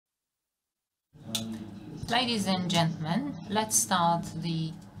Ladies and gentlemen, let's start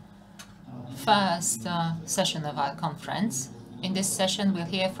the first session of our conference. In this session, we'll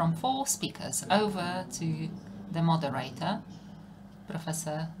hear from 4 speakers. Over to the moderator,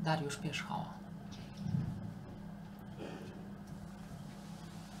 Professor Dariusz Pierzchała.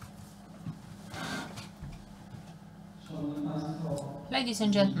 Ladies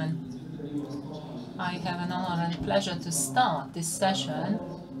and gentlemen, I have an honor and pleasure to start this session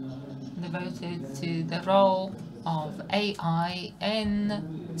devoted to the role of AI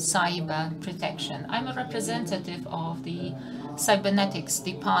in cyber protection. I'm a representative of the Cybernetics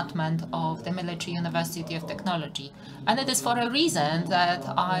Department of the Military University of Technology, and it is for a reason that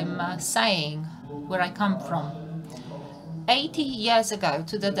I'm saying where I come from. 80 years ago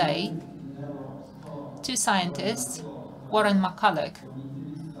to the day, 2 scientists, Warren McCulloch,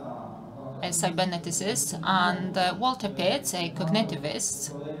 a cyberneticist, and Walter Pitts, a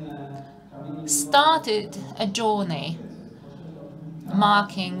cognitivist, started a journey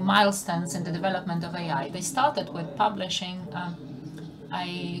marking milestones in the development of AI. They started with publishing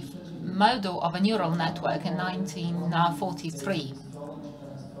a model of a neural network in 1943,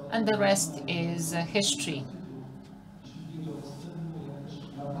 and the rest is history,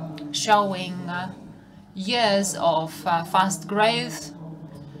 showing years of fast growth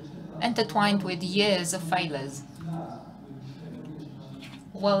intertwined with years of failures.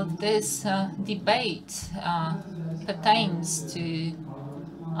 Well, this debate pertains to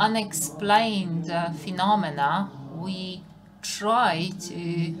unexplained phenomena we try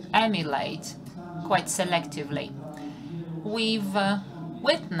to emulate quite selectively. We've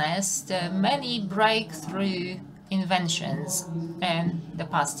witnessed many breakthrough inventions in the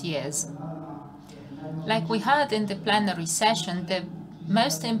past years. Like we had in the plenary session, the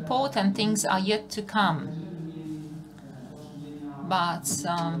most important things are yet to come. But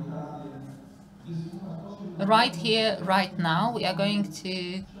right here, right now, we are going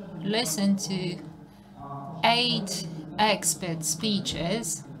to listen to 8 expert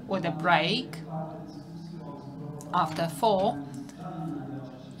speeches with a break after 4,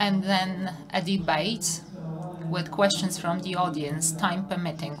 and then a debate with questions from the audience, time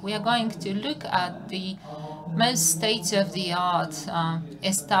permitting. We are going to look at the most state-of-the-art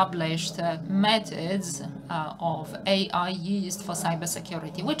established methods of AI used for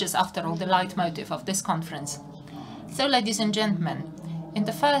cybersecurity, which is, after all, the leitmotif of this conference. So, ladies and gentlemen, in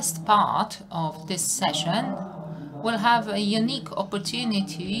the first part of this session, we'll have a unique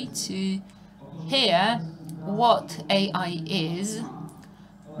opportunity to hear what AI is,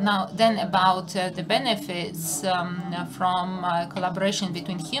 then about the benefits from collaboration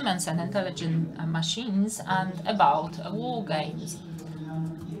between humans and intelligent machines, and about war games.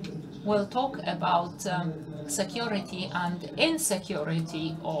 We'll talk about security and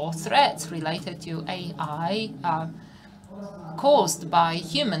insecurity, or threats related to AI caused by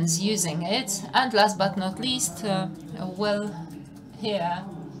humans using it. And last but not least, we'll hear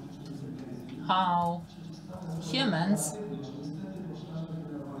how humans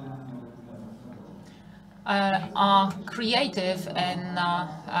are creative in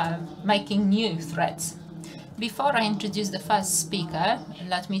making new threats. Before I introduce the first speaker,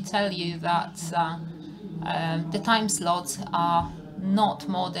 let me tell you that the time slots are not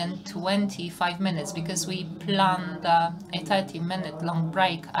more than 25 minutes, because we planned a 30-minute long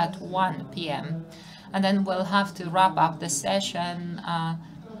break at 1 p.m. And then we'll have to wrap up the session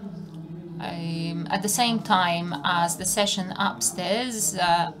at the same time as the session upstairs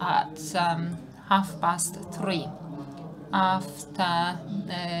at 3:30. After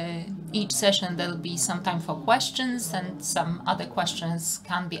each session, there'll be some time for questions, and some other questions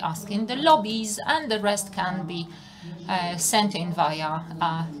can be asked in the lobbies, and the rest can be sent in via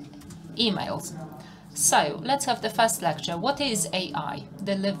emails. So let's have the first lecture. What is AI?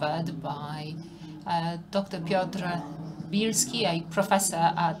 Delivered by Dr. Piotr Bilski, a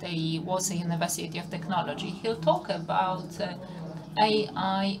professor at the Warsaw University of Technology. He'll talk about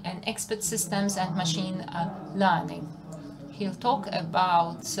AI and expert systems and machine learning. He'll talk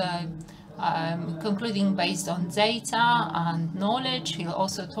about concluding based on data and knowledge. He'll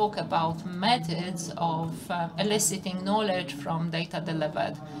also talk about methods of eliciting knowledge from data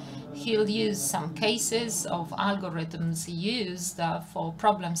delivered. He'll use some cases of algorithms used for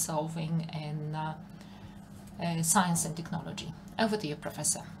problem solving in science and technology. Over to you,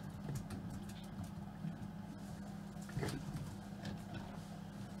 Professor.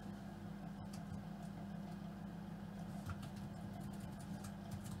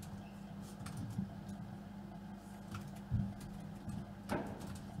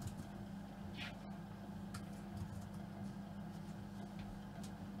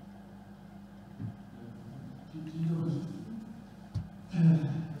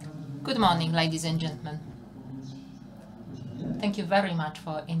 Good morning, ladies and gentlemen. Thank you very much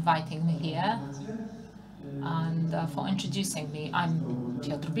for inviting me here and for introducing me. I'm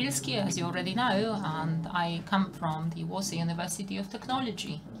Piotr Bilski, as you already know, and I come from the Warsaw University of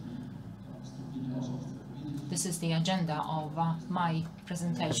Technology. This is the agenda of my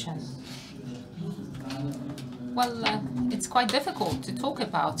presentation. Well, it's quite difficult to talk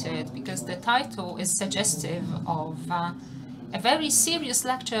about it because the title is suggestive of a very serious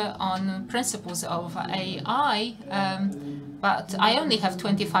lecture on principles of AI, but I only have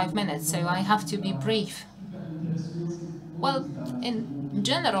 25 minutes, so I have to be brief. Well, in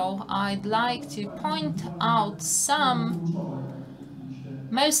general, I'd like to point out some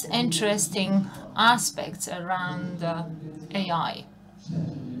most interesting aspects around AI.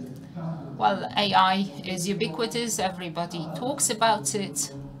 Well, AI is ubiquitous, everybody talks about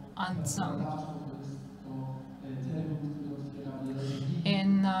it, and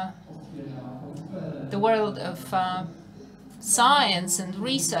in the world of science and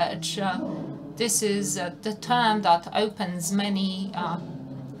research, this is the term that opens many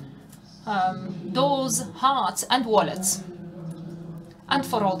doors, hearts and wallets, and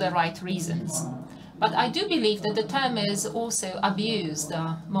for all the right reasons. But I do believe that the term is also abused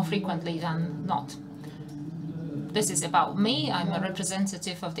more frequently than not. This is about me. I'm a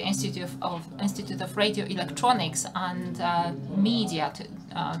representative of the Institute of Radio Electronics and Media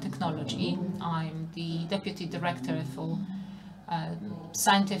Technology. I'm the Deputy Director for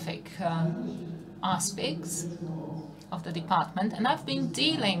scientific aspects of the department, and I've been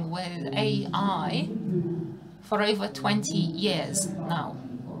dealing with AI for over 20 years now.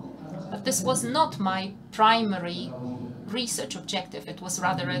 But this was not my primary research objective. It was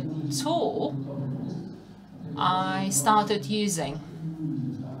rather a tool I started using,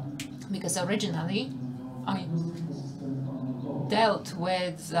 because originally I dealt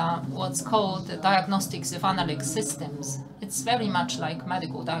with what's called the diagnostics of analog systems. It's very much like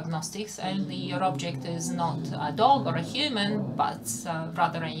medical diagnostics, only your object is not a dog or a human, but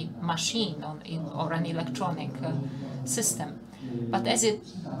rather a machine or an electronic system. But as it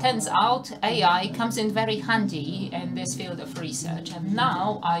turns out, AI comes in very handy in this field of research. And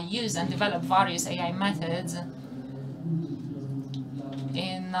now I use and develop various AI methods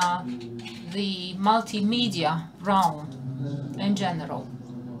in the multimedia realm in general.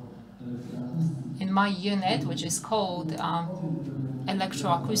 In my unit, which is called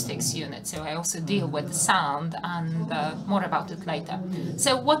electroacoustics unit, so I also deal with sound, and more about it later.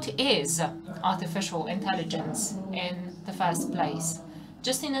 So what is artificial intelligence in the first place?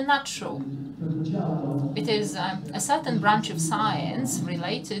 Just in a nutshell, it is a certain branch of science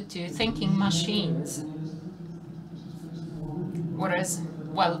related to thinking machines, whereas,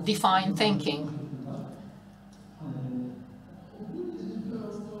 well, define thinking.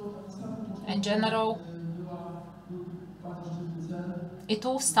 In general, it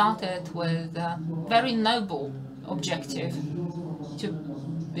all started with a very noble objective to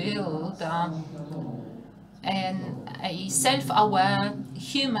build a self-aware,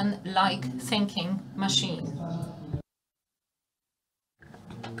 human-like thinking machine.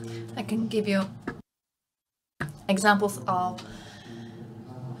 I can give you examples of,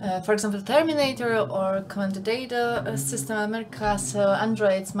 for example, Terminator or Command Data System America, so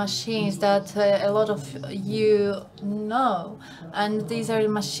Androids, machines that a lot of you know. And these are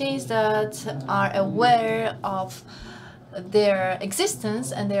machines that are aware of their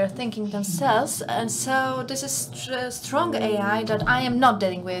existence and they are thinking themselves. And so this is strong AI that I am not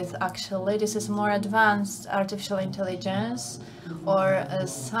dealing with, actually. This is more advanced artificial intelligence, or a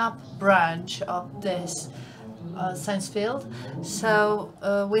sub-branch of this science field. So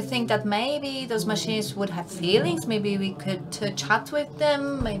we think that maybe those machines would have feelings, maybe we could chat with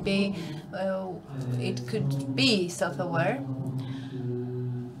them, maybe it could be self-aware.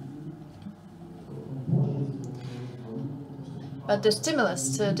 But the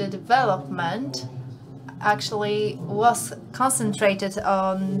stimulus to the development actually was concentrated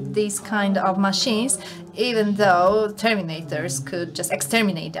on these kind of machines, even though Terminators could just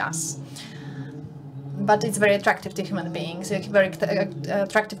exterminate us. But it's very attractive to human beings, a very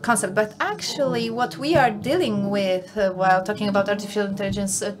attractive concept. But actually what we are dealing with while talking about artificial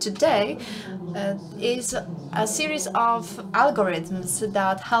intelligence today is a series of algorithms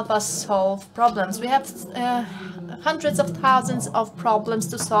that help us solve problems. We have hundreds of thousands of problems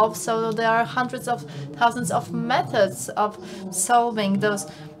to solve, so there are hundreds of thousands of methods of solving those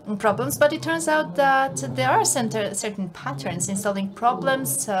problems, but it turns out that there are certain patterns in solving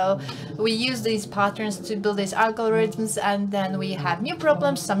problems, so we use these patterns to build these algorithms, and then we have new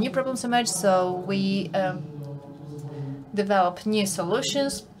problems, some new problems emerge, so we develop new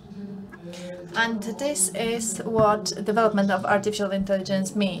solutions. And this is what development of artificial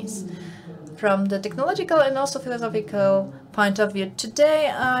intelligence means from the technological and also philosophical point of view. Today,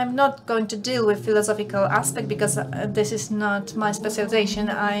 I'm not going to deal with philosophical aspect because this is not my specialization.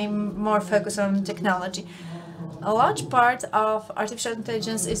 I'm more focused on technology. A large part of artificial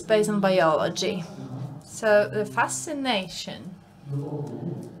intelligence is based on biology. So the fascination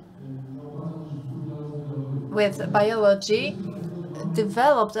with biology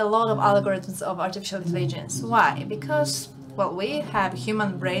developed a lot of algorithms of artificial intelligence. Why? Because, well, we have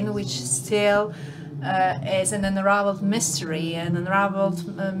human brain, which still is an unraveled mystery, an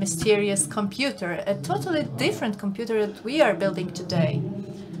unraveled mysterious computer, a totally different computer that we are building today.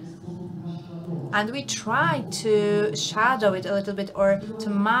 And we try to shadow it a little bit or to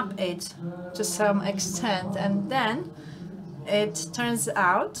map it to some extent, and then it turns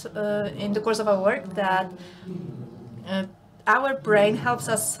out in the course of our work that our brain helps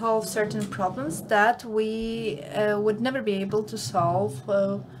us solve certain problems that we would never be able to solve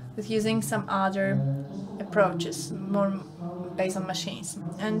with using some other approaches, more based on machines.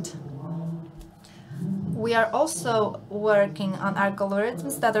 And we are also working on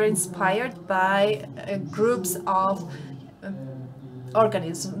algorithms that are inspired by groups of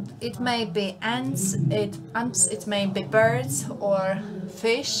organisms. It may be ants, it may be birds or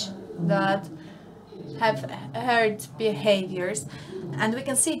fish that have herd behaviors. And we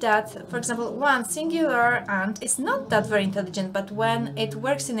can see that, for example, one singular ant is not that very intelligent, but when it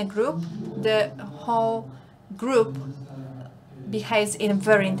works in a group, the whole group behaves in a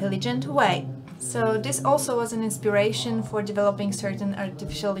very intelligent way. So this also was an inspiration for developing certain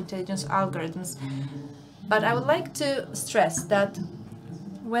artificial intelligence algorithms. But I would like to stress that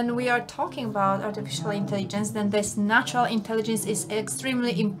when we are talking about artificial intelligence, then this natural intelligence is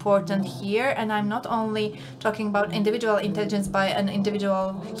extremely important here. And I'm not only talking about individual intelligence by an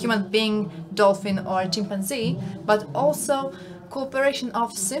individual human being, dolphin or chimpanzee, but also cooperation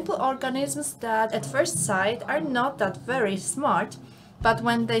of simple organisms that at first sight are not that very smart, but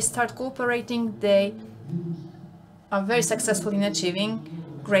when they start cooperating, they are very successful in achieving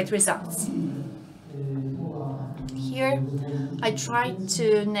great results. Here, I tried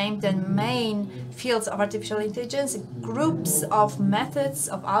to name the main fields of artificial intelligence, groups of methods,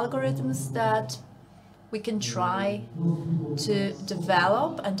 of algorithms that we can try to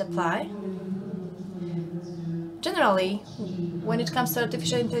develop and apply. Generally, when it comes to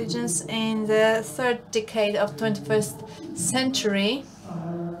artificial intelligence in the third decade of 21st century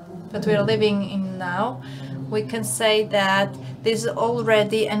that we are living in now, we can say that this is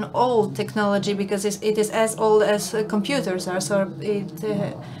already an old technology because it is as old as computers are. So it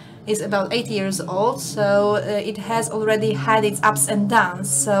is about 80 years old. So it has already had its ups and downs.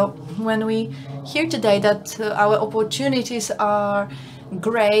 So when we hear today that our opportunities are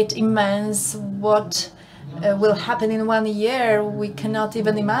great, immense, what will happen in 1 year, we cannot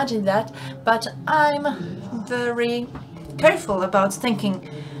even imagine that. But I'm very careful about thinking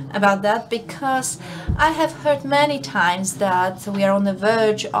about that because I have heard many times that we are on the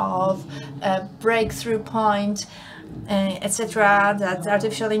verge of a breakthrough point, etc., that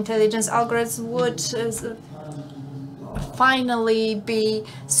artificial intelligence algorithms would finally be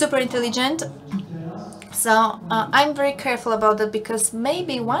super intelligent. So I'm very careful about that because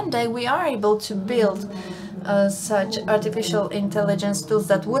maybe one day we are able to build such artificial intelligence tools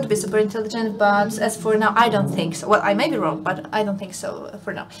that would be super intelligent, but as for now, I don't think so. Well, I may be wrong, but I don't think so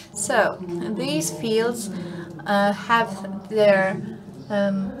for now. So these fields have their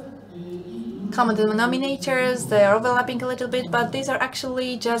common denominators, they are overlapping a little bit, but these are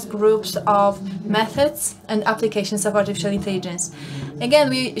actually just groups of methods and applications of artificial intelligence. Again,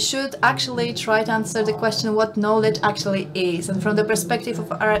 we should actually try to answer the question what knowledge actually is. And from the perspective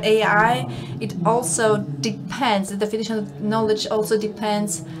of our AI, it also depends, the definition of knowledge also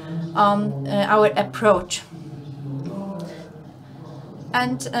depends on our approach.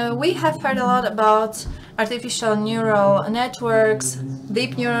 And we have heard a lot about artificial neural networks,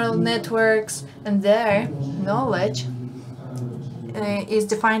 deep neural networks, and their knowledge is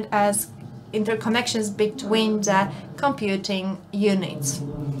defined as interconnections between the computing units.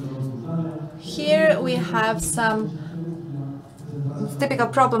 Here we have some typical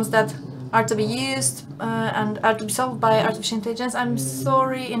problems that are to be used and are to be solved by artificial intelligence. I'm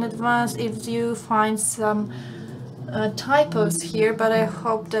sorry in advance if you find some typos here, but I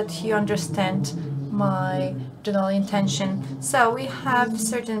hope that you understand my general intention. So we have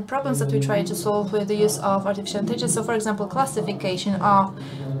certain problems that we try to solve with the use of artificial intelligence. So for example, classification of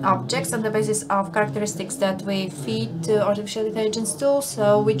objects on the basis of characteristics that we feed to artificial intelligence tools.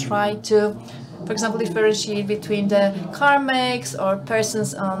 So we try to for example, differentiate between the car makes or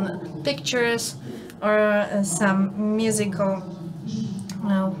persons on pictures or some musical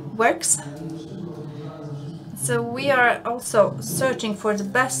works. So we are also searching for the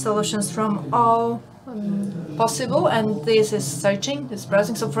best solutions from all possible, and this is searching, this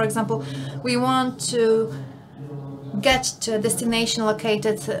browsing. So for example, we want to get to a destination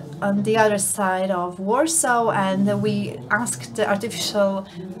located on the other side of Warsaw, and we ask the artificial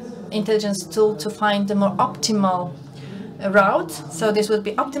intelligence tool to find the more optimal route. So this would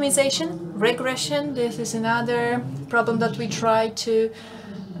be optimization, regression. This is another problem that we try to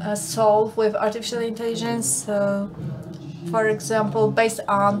solve with artificial intelligence. So, for example, based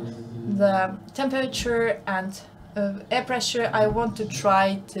on the temperature and air pressure, I want to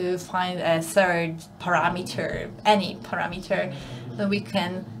try to find a third parameter, any parameter, that we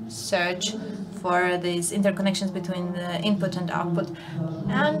can search for these interconnections between the input and output.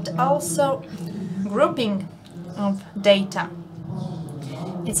 And also grouping of data.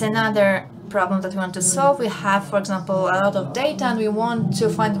 It's another problem that we want to solve. We have, for example, a lot of data and we want to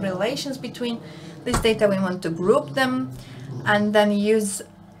find relations between this data. We want to group them and then use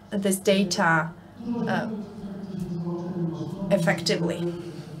this data effectively.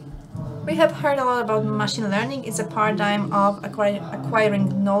 We have heard a lot about machine learning. It's a paradigm of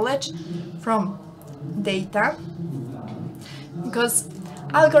acquiring knowledge from data, because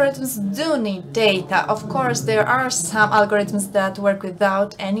algorithms do need data. Of course, there are some algorithms that work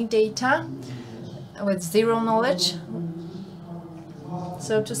without any data, with zero knowledge,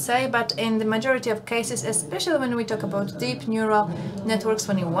 so to say, but in the majority of cases, especially when we talk about deep neural networks,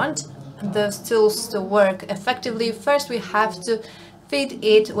 when you want those tools to work effectively, first we have to feed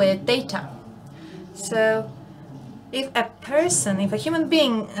it with data. So if a human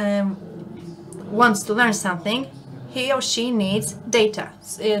being wants to learn something, he or she needs data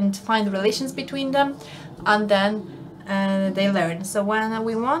and find relations between them, and then they learn. So when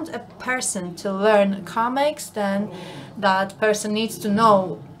we want a person to learn car makes, then that person needs to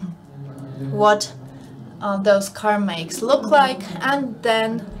know what those car makes look like, and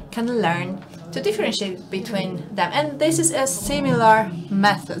then can learn to differentiate between them. And this is a similar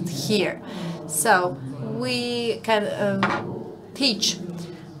method here. So we can teach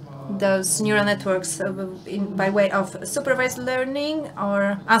those neural networks by way of supervised learning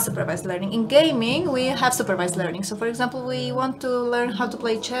or unsupervised learning. In gaming, we have supervised learning. So, for example, we want to learn how to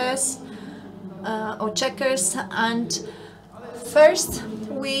play chess or checkers, and first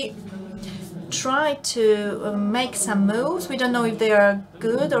we try to make some moves. We don't know if they are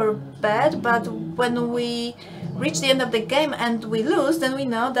good or bad, but when we reach the end of the game and we lose, then we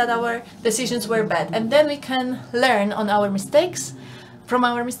know that our decisions were bad, and then we can learn on our mistakes, from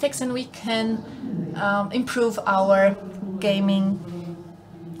our mistakes, and we can improve our gaming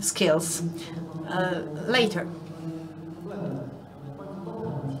skills later.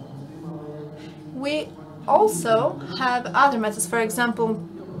 We also have other methods. For example,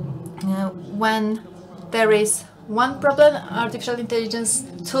 when there is one problem, artificial intelligence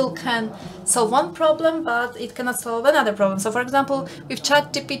tool can solve one problem, but it cannot solve another problem. So, for example, with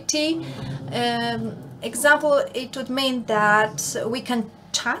ChatGPT, example, it would mean that we can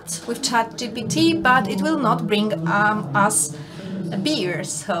chat with ChatGPT, but it will not bring us a beer,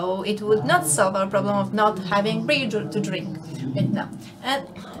 so it would not solve our problem of not having beer to drink right now. And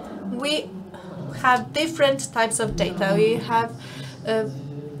we have different types of data. We have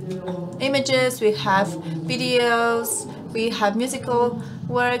images, we have videos, we have musical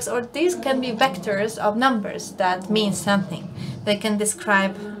works, or these can be vectors of numbers that mean something. They can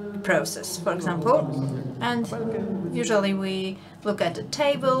describe a process, for example, and usually we look at a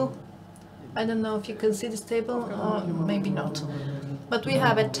table. I don't know if you can see this table, or maybe not. But we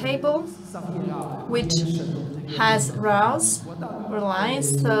have a table which has rows or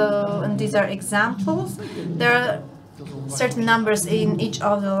lines, so, and these are examples. There are certain numbers in each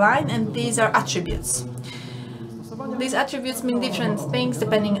of the line, and these are attributes. These attributes mean different things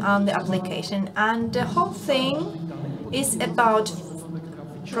depending on the application, and the whole thing is about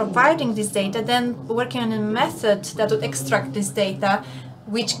providing this data, then working on a method that would extract this data,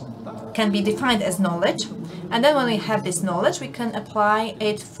 which can be defined as knowledge. And then when we have this knowledge, we can apply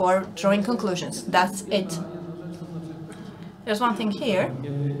it for drawing conclusions. That's it. There's one thing here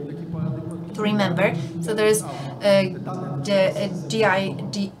to remember. So there's the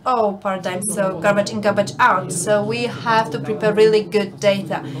GIDO paradigm, so garbage in, garbage out. So we have to prepare really good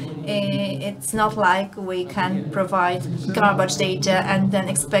data. It's not like we can provide garbage data and then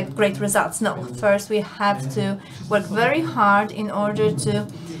expect great results. No, first we have to work very hard in order to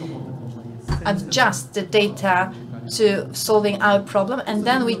adjust the data to solving our problem, and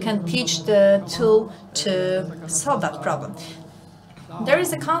then we can teach the tool to solve that problem. There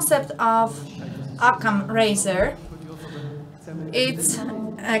is a concept of Occam razor. It's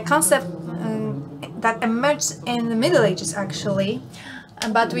a concept that emerged in the Middle Ages, actually,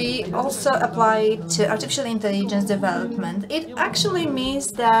 but we also apply it to artificial intelligence development. It actually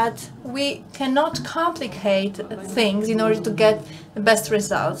means that we cannot complicate things in order to get the best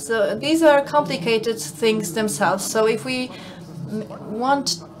results. So these are complicated things themselves. So if we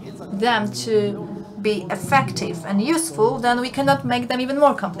want them to be effective and useful, then we cannot make them even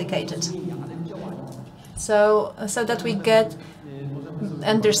more complicated. So that we get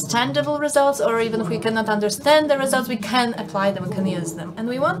understandable results, or even if we cannot understand the results, we can apply them, we can use them. And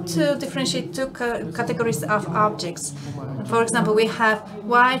we want to differentiate two categories of objects. For example, we have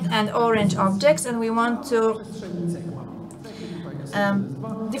white and orange objects, and we want to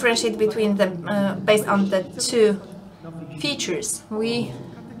differentiate between them based on the two features. We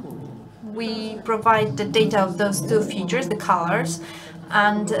provide the data of those two features, the colors,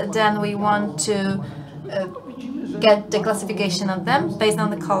 and then we want to get the classification of them based on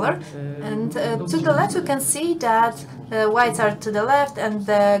the color. And to the left we can see that the whites are to the left and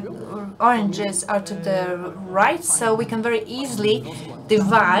the oranges are to the right, so we can very easily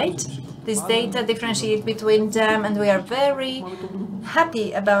divide this data, differentiate between them, and we are very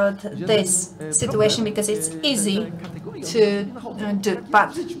happy about this situation because it's easy to do.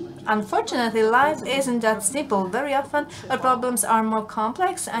 But unfortunately, life isn't that simple. Very often our problems are more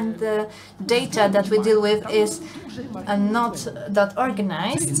complex, and the data that we deal with is not that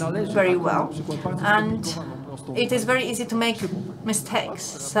organized very well, and it is very easy to make mistakes.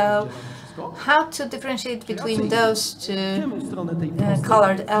 So how to differentiate between those two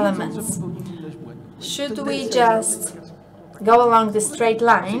colored elements? Should we just go along the straight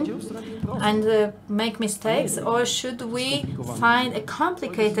line and make mistakes, or should we find a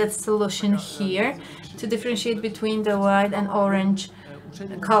complicated solution here to differentiate between the white and orange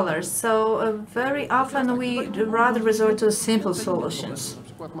colors? So very often we rather resort to simple solutions.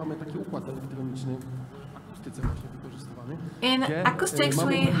 In acoustics,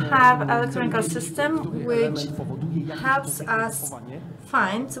 we have an electronic system which helps us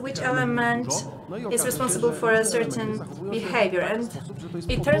find which element is responsible for a certain behavior. And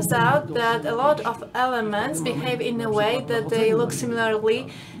it turns out that a lot of elements behave in a way that they look similarly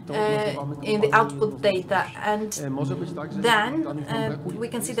in the output data. And then we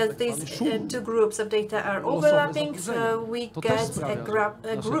can see that these two groups of data are overlapping, so we get a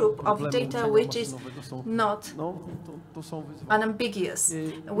group of data which is not unambiguous.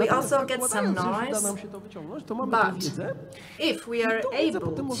 We also get some noise, but if we are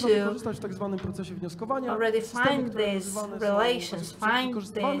able to already find these relations, find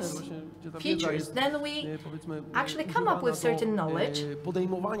these features, then we actually come up with certain knowledge,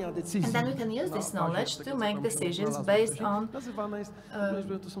 and then we can use this knowledge to make decisions based on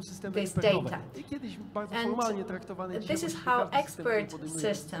this data. And this is how expert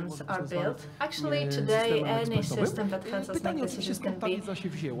systems are built. Actually, today, any system that helps us make decisions can be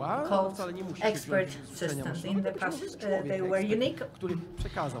called expert systems. In the past, they were unique.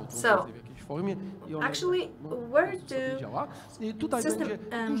 So, actually, where do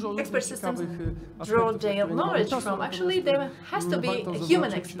expert systems draw their knowledge from? Actually, there has to be a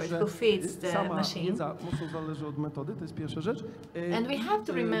human expert who feeds the machine. And we have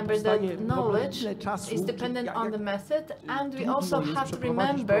to remember that knowledge is dependent on the method, and we also have to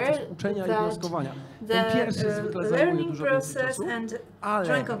remember that the learning process and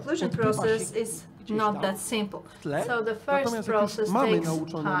drawing conclusion process is not that simple. So the first process takes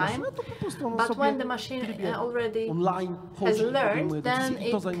time, but when the machine already has learned, then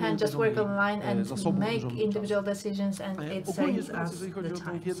it can just work online and make individual decisions, and it saves us the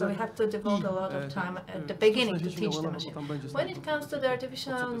time. So we have to devote a lot of time at the beginning to teach the machine. When it comes to the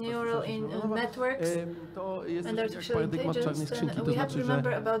artificial neural networks and artificial intelligence, then we have to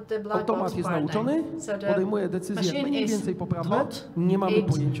remember about the black box paradigm. So the machine is taught,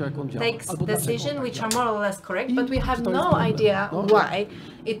 it takes decisions which are more or less correct, but we have no idea why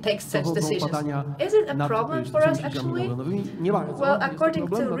it takes such decisions. Is it a problem for us, actually? Well, according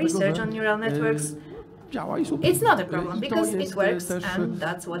to research on neural networks, it's not a problem, because it works, and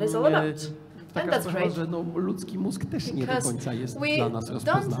that's what it's all about. And that's great, because we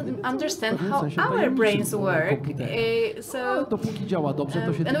don't understand how our brains work,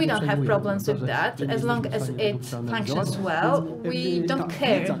 and we don't have problems with that. As long as it functions well, we don't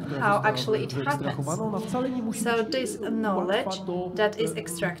care how actually it happens. So this knowledge that is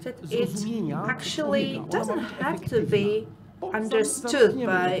extracted, it actually doesn't have to be understood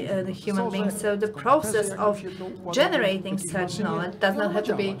by the human beings. So the process of generating such knowledge does not have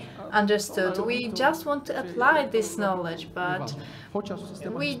to be understood. We just want to apply this knowledge, but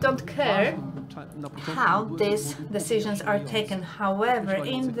we don't care how these decisions are taken. However,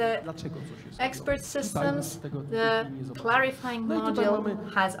 in the expert systems, the clarifying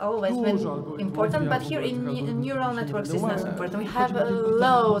module has always been important, but here in neural networks it's not important. We have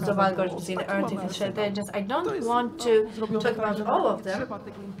loads of algorithms in artificial intelligence. I don't want to talk about all of them,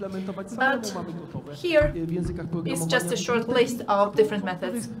 but here is just a short list of different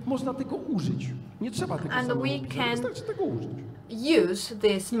methods. And we can use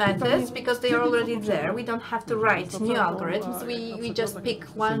these methods because they are already there. We don't have to write new algorithms. We just pick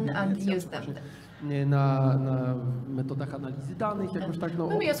one and use them.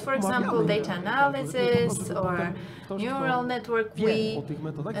 We use, for example, data analysis or neural network. We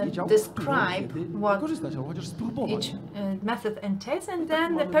describe what each method entails, and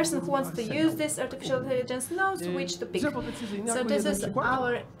then the person who wants to use this artificial intelligence knows which to pick. So this is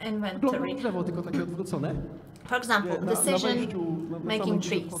our inventory. For example, decision-making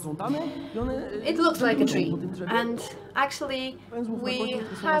trees. It looks like a tree, and actually we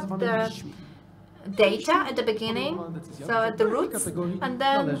have the data at the beginning, so at the roots, and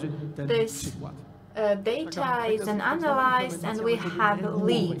then this data is then analyzed, and we have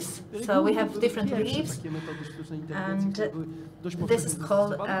leaves. So we have different leaves, and this is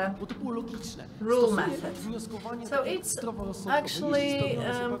called a rule method. So it's actually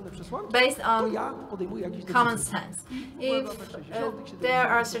based on common sense. If there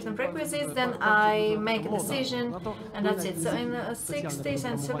are certain prerequisites, then I make a decision, and that's it. So in the 60s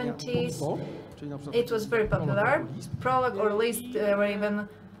and 70s, it was very popular. Prolog or Lisp were even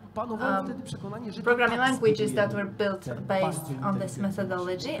programming languages that were built based on this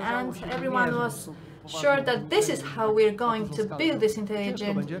methodology, and everyone was sure that this is how we're going to build these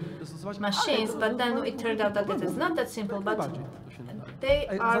intelligent machines, but then it turned out that it is not that simple, but they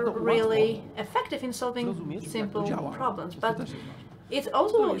are really effective in solving simple problems. But it's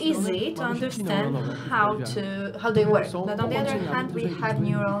also easy to understand how they work. But on the other hand, we have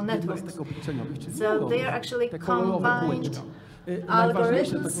neural networks. So they are actually combined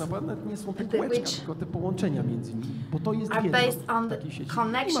algorithms which are based on the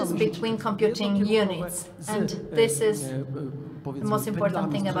connections between computing units, and this is the most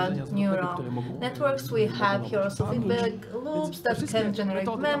important thing about neural networks. We have here also feedback loops that can generate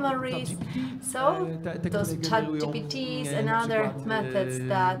memories, so those ChatGPTs and other methods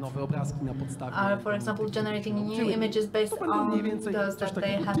that are, for example, generating new images based on those that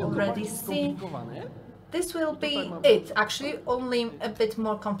they have already seen. This will be it, actually, only a bit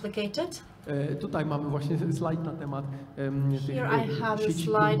more complicated. Here I have a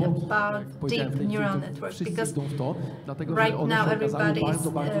slide about deep neural networks, because right now everybody is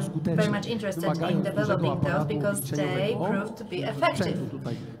very much interested in developing those because they prove to be effective.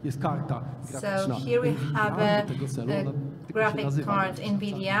 So here we have a graphic card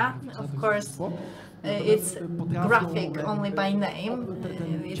NVIDIA. Of course, it's graphic only by name,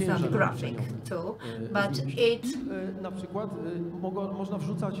 it's not a graphic tool, but it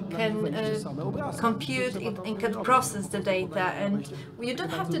can compute, it can process the data, and you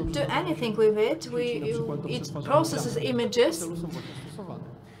don't have to do anything with it. It processes images,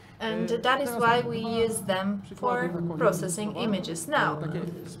 and that is why we use them for processing images. Now,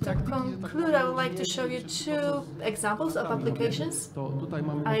 to conclude, I would like to show you two examples of applications.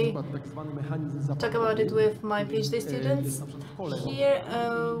 I talk about it with my PhD students. Here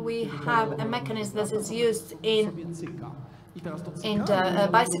we have a mechanism that is used in the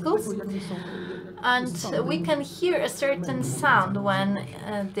bicycles, and we can hear a certain sound when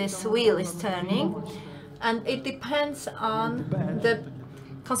this wheel is turning, and it depends on the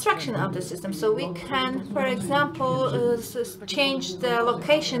construction of the system. So we can, for example, change the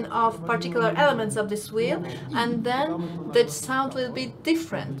location of particular elements of this wheel, and then the sound will be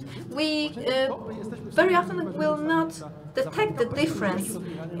different. We very often will not detect the difference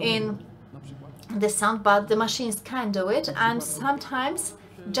in the sound, but the machines can do it, and sometimes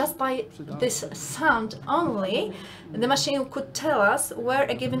just by this sound only, the machine could tell us where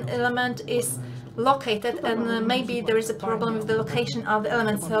a given element is located, and maybe there is a problem with the location of the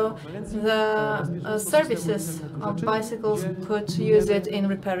element, so the services of bicycles could use it in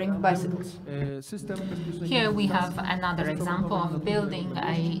repairing bicycles. Here we have another example of building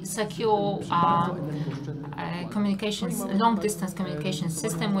a secure long-distance communication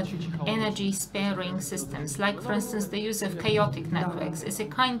system with energy-sparing systems, like, for instance, the use of chaotic networks. It's a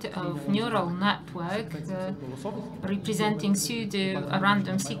kind of neural network representing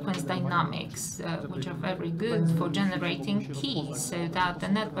pseudo-random sequence dynamics. which are very good for generating keys so that the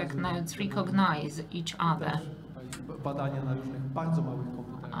network nodes recognize each other.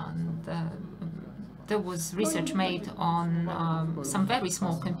 And there was research made on some very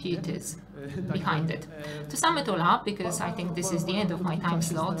small computers behind it. To sum it all up, because I think this is the end of my time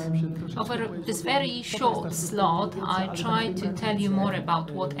slot, over this very short slot, I tried to tell you more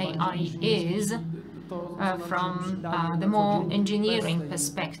about what AI is from the more engineering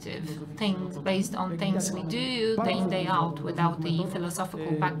perspective, things based on things we do day in, day out without the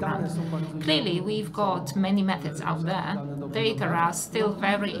philosophical background. Clearly, we've got many methods out there. Data are still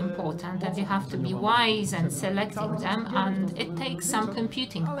very important, and you have to be wise in selecting them, and it takes some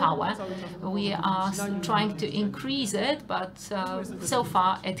computing power. We are trying to increase it, but so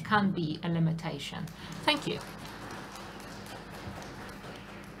far it can be a limitation. Thank you.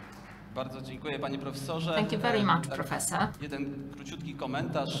 Bardzo dziękuję, panie profesorze. Thank you very much, Professor. Jeden króciutki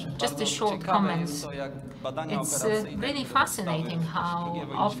komentarz. Just a short comment. It's really fascinating how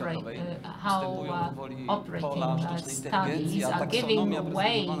operating studies are giving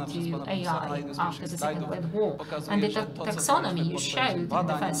way to AI after the Second World War. And the taxonomy you showed in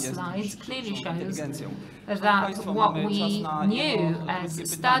the first slides clearly shows that what we knew as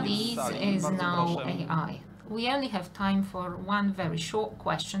studies is now AI. We only have time for one very short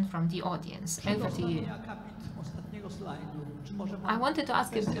question from the audience. Over to you. I wanted to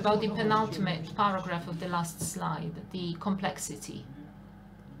ask you about the penultimate paragraph of the last slide, the complexity.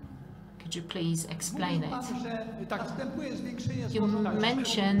 Could you please explain it? You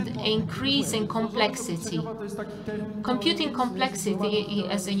mentioned increasing complexity. Computing complexity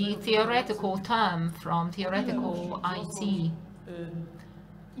as a theoretical term from theoretical IT.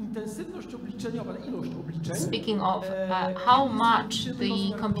 Speaking of how much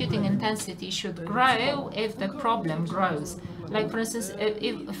the computing intensity should grow if the problem grows. Like, for instance,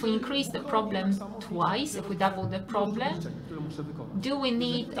 if we increase the problem twice, if we double the problem, do we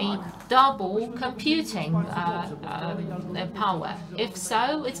need a double computing power? If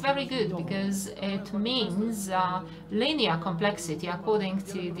so, it's very good, because it means linear complexity according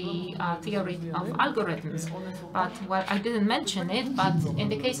to the theory of algorithms. But, well, I didn't mention it, but in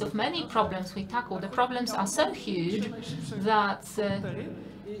the case of many problems we tackle, the problems are so huge that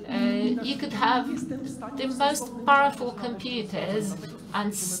you could have the most powerful computers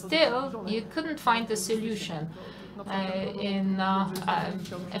and still you couldn't find the solution in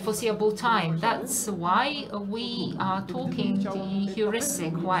a foreseeable time. That's why we are talking the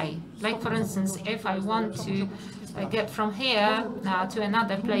heuristic way. Like, for instance, if I want to get from here to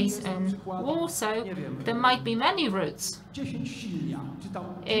another place in Warsaw, there might be many routes.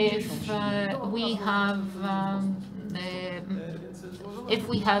 If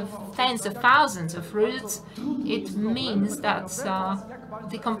we have tens of thousands of routes, it means that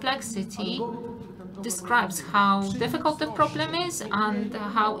the complexity describes how difficult the problem is and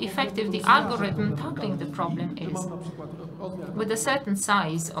how effective the algorithm tackling the problem is. With a certain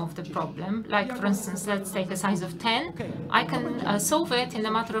size of the problem, like, for instance, let's take a size of 10, I can solve it in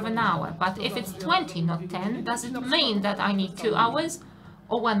a matter of an hour. But if it's 20, not 10, does it mean that I need 2 hours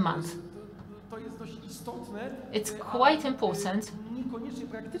or 1 month? It's quite important,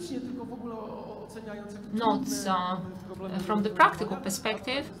 not from the practical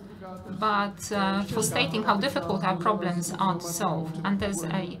perspective, but for stating how difficult our problems are to solve. And there's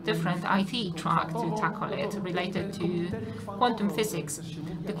a different IT track to tackle it, related to quantum physics.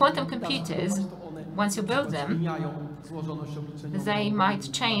 The quantum computers, once you build them, they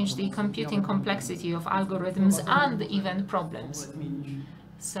might change the computing complexity of algorithms and even problems.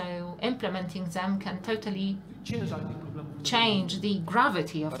 So implementing them can totally change the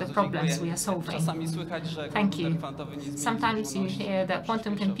gravity of the problems we are solving. Thank you. Sometimes you hear that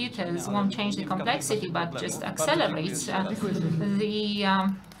quantum computers won't change the complexity, but just accelerate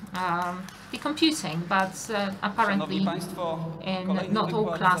the computing, but apparently in not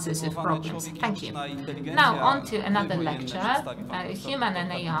all classes of problems. Thank you. Now on to another lecture, Human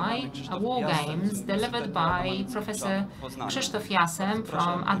and AI, War Games, delivered by Professor Krzysztof Jassem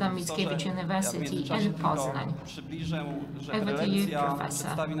from Adam Mickiewicz University in Poznań. Over to you, Professor.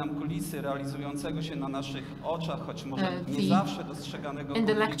 In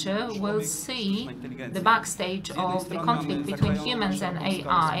the lecture, we'll see the backstage of the conflict between humans and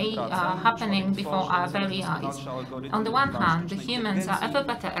AI happening before our very eyes. On the one hand, the humans are ever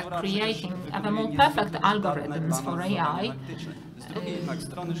better at creating ever more perfect algorithms for AI,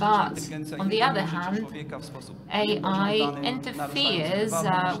 but on the other hand, AI interferes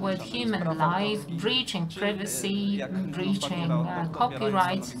with human life, breaching privacy, breaching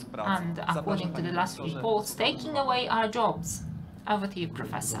copyright, and according to the last reports, taking away our jobs. Over to you,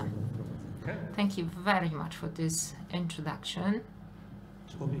 Professor. Thank you very much for this introduction.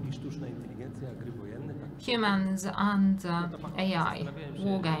 Humans and AI,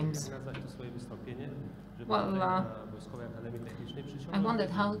 war games. Well, I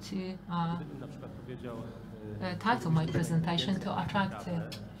wondered how to title my presentation to attract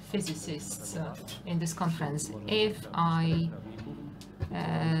physicists in this conference. If I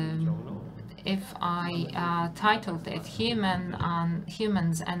titled it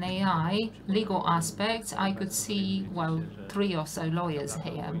Humans and AI, Legal Aspects, I could see, well, 3 or so lawyers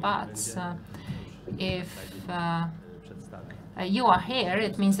here. But if you are here,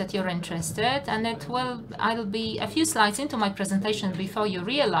 it means that you're interested, and I'll be a few slides into my presentation before you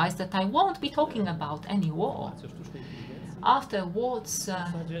realize that I won't be talking about any war. After what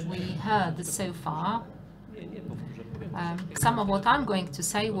we heard so far, some of what I'm going to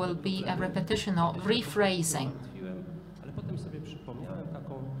say will be a repetition or rephrasing.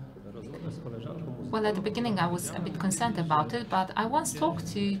 Well, at the beginning I was a bit concerned about it, but I once talked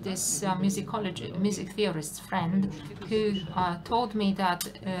to this music theorist friend who told me that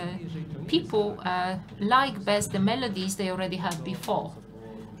people like best the melodies they already had before.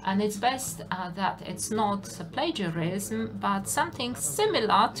 And it's best that it's not a plagiarism, but something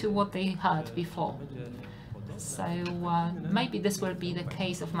similar to what they heard before. So maybe this will be the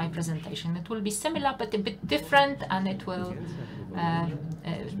case of my presentation. It will be similar, but a bit different, and it will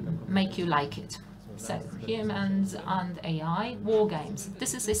make you like it. So, humans and AI, war games.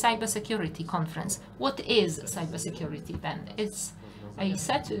 This is a cybersecurity conference. What is cybersecurity then? It's a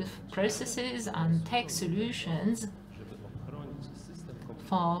set of processes and tech solutions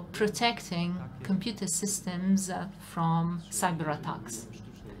for protecting computer systems from cyber attacks.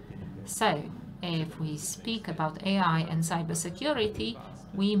 So, if we speak about AI and cybersecurity,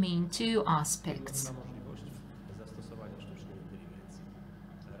 we mean 2 aspects.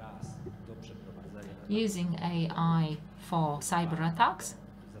 Using AI for cyber attacks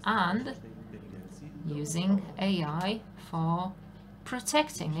and using AI for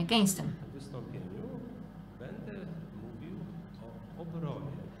protecting against them.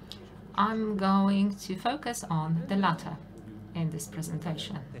 I'm going to focus on the latter in this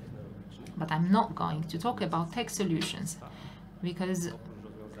presentation, but I'm not going to talk about tech solutions, because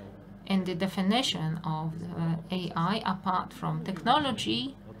in the definition of AI, apart from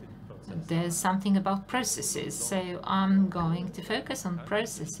technology, there's something about processes. So I'm going to focus on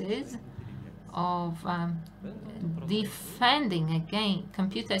processes of defending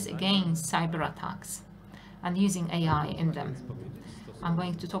computers against cyber attacks and using AI in them. I'm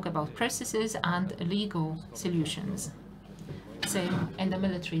going to talk about processes and legal solutions. So in the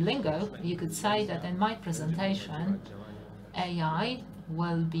military lingo, you could say that in my presentation, AI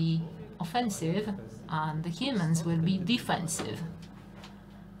will be offensive and the humans will be defensive.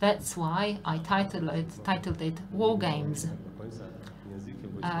 That's why I titled it War Games.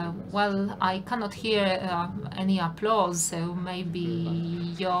 Well, I cannot hear any applause, so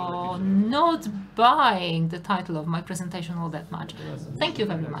maybe you're not buying the title of my presentation all that much. Thank you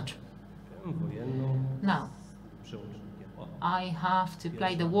very much. Now, I have to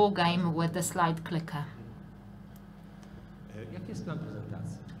play the war game with the slide clicker.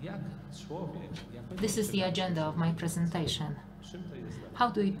 This is the agenda of my presentation. How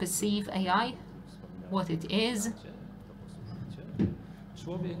do we perceive AI? What it is?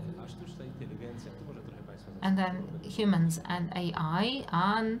 And then humans and AI,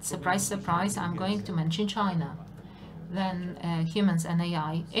 and surprise, surprise, I'm going to mention China. Then humans and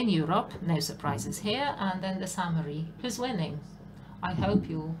AI in Europe, no surprises here, and then the summary. Who's winning? I hope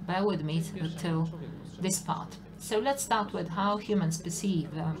you'll bear with me till this part. So let's start with how humans perceive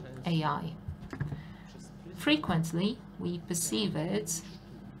AI. Frequently, we perceive it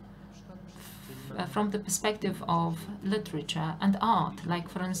from the perspective of literature and art, like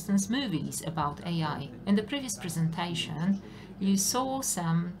for instance movies about AI. In the previous presentation, you saw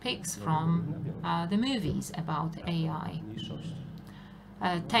some pics from the movies about AI.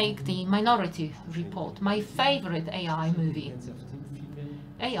 Take the Minority Report, my favorite AI movie.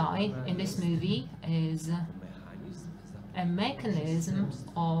 AI in this movie is a mechanism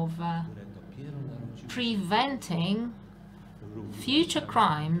of preventing future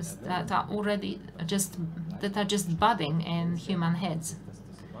crimes that are just budding in human heads.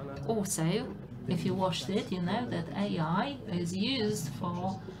 Also, if you watched it, you know that AI is used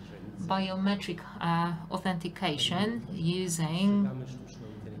for biometric authentication using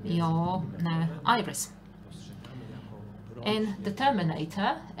your iris. In the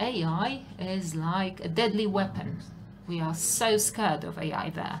Terminator, AI is like a deadly weapon. We are so scared of AI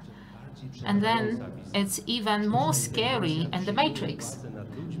there. And then it's even more scary in the Matrix,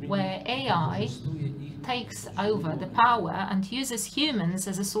 where AI takes over the power and uses humans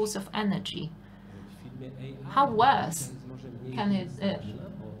as a source of energy. How worse can it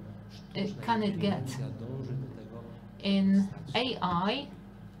get? In AI,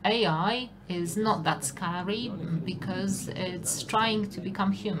 AI is not that scary because it's trying to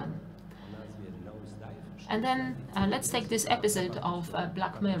become human. And then let's take this episode of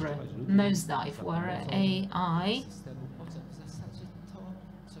Black Mirror, Nosedive, where AI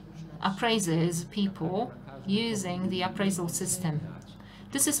appraises people using the appraisal system.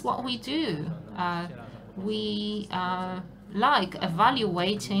 This is what we do. We like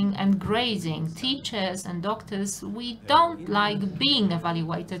evaluating and grading. Teachers and doctors, we don't like being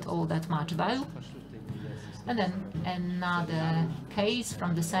evaluated all that much, though. And then another case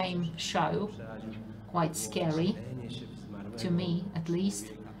from the same show, quite scary, to me at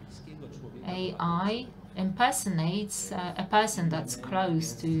least. AI impersonates a person that's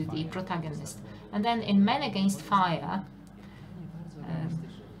close to the protagonist. And then in Men Against Fire,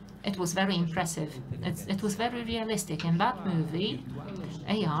 it was very impressive. It was very realistic. In that movie,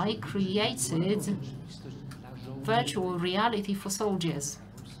 AI created virtual reality for soldiers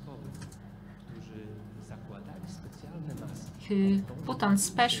who put on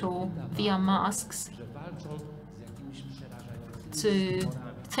special VR masks to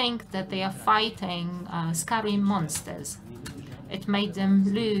think that they are fighting scary monsters. It made them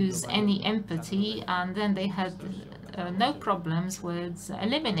lose any empathy, and then they had no problems with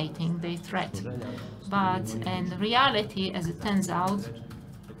eliminating the threat. But in reality, as it turns out,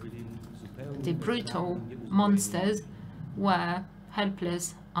 the brutal monsters were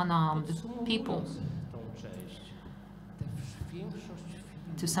helpless, unarmed people.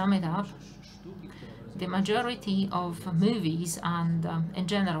 To sum it up, the majority of movies and, in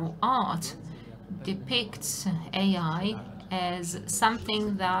general, art depicts AI as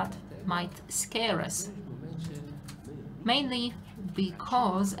something that might scare us, mainly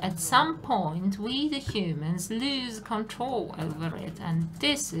because at some point we, the humans, lose control over it, and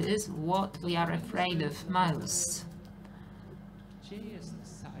this is what we are afraid of most.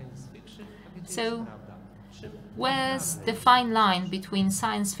 So, where's the fine line between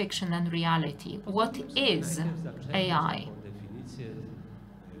science fiction and reality? What is AI?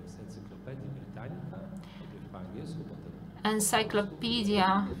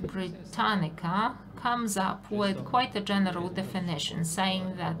 Encyclopedia Britannica comes up with quite a general definition,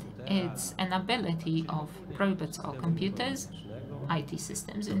 saying that it's an ability of robots or computers, IT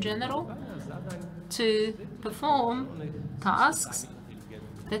systems in general, to perform tasks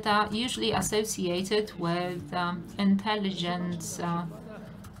that are usually associated with intelligent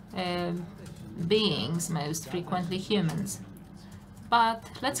beings, most frequently humans. But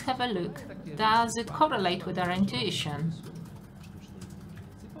let's have a look. Does it correlate with our intuition?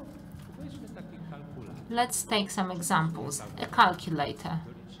 Let's take some examples. A calculator.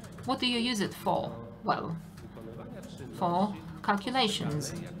 What do you use it for? Well, for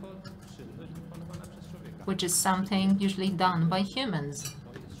calculations, which is something usually done by humans.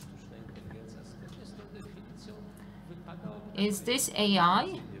 Is this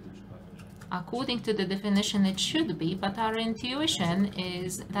AI? According to the definition, it should be, but our intuition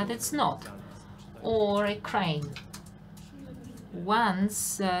is that it's not. Or a crane.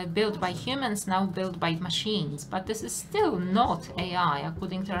 Once built by humans, now built by machines. But this is still not AI,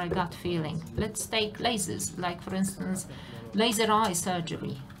 according to our gut feeling. Let's take lasers, like, for instance, laser eye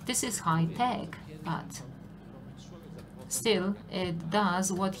surgery. This is high-tech, but still, it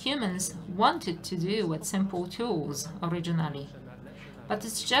does what humans wanted to do with simple tools originally. But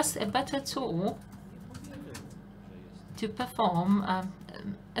it's just a better tool to perform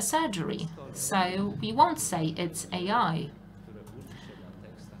a surgery. So we won't say it's AI.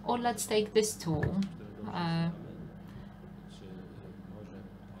 Or let's take this tool,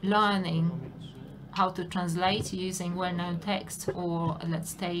 learning how to translate using well-known text, or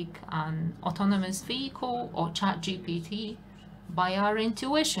let's take an autonomous vehicle or ChatGPT. By our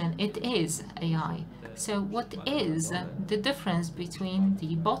intuition, it is AI. So what is the difference between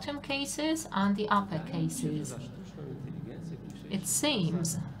the bottom cases and the upper cases? It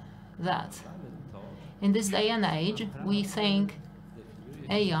seems that in this day and age, we think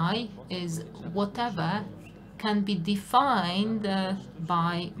AI is whatever can be defined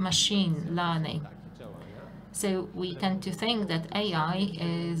by machine learning. So we tend to think that AI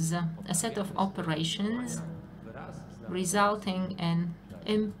is a set of operations resulting in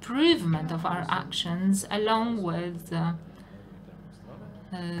improvement of our actions, along with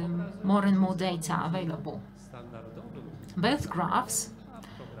more and more data available. Both graphs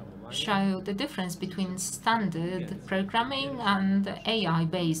show the difference between standard programming and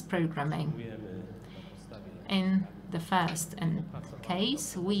AI-based programming. In the first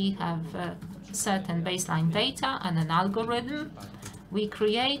case, we have certain baseline data and an algorithm we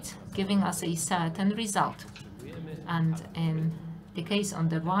create, giving us a certain result. And in the case on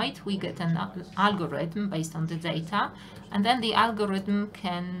the right, we get an algorithm based on the data, and then the algorithm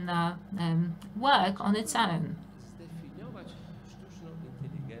can work on its own.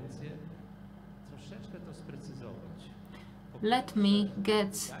 Let me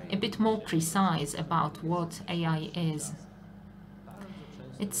get a bit more precise about what AI is.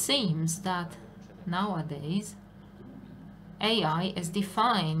 It seems that nowadays AI is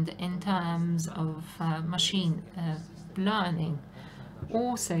defined in terms of machine learning.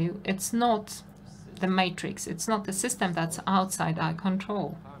 Also, it's not the matrix, it's not a system that's outside our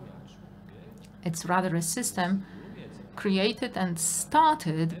control. It's rather a system created and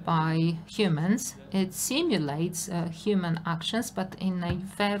started by humans. It simulates human actions, but in a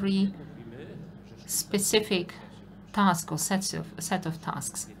very specific task or set of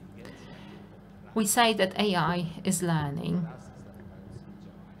tasks. We say that AI is learning.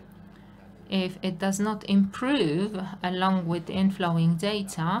 If it does not improve along with the inflowing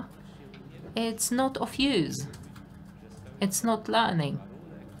data, it's not of use. It's not learning.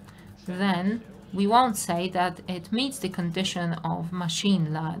 Then we won't say that it meets the condition of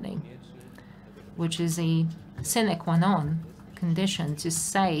machine learning, which is a sine qua non condition to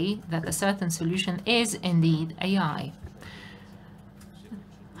say that a certain solution is indeed AI.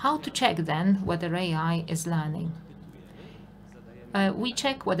 How to check then whether AI is learning? We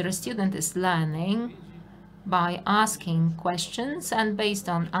check whether a student is learning by asking questions, and based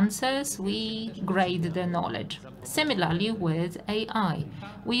on answers, we grade the knowledge. Similarly with AI,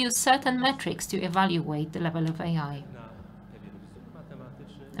 we use certain metrics to evaluate the level of AI.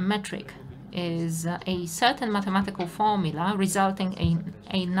 A metric is a certain mathematical formula resulting in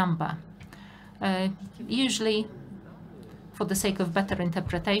a number. Usually, for the sake of better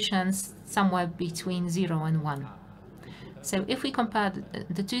interpretations, somewhere between 0 and 1. So if we compare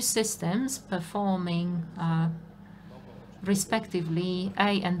the two systems performing respectively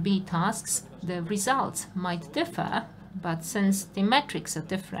A and B tasks, the results might differ, but since the metrics are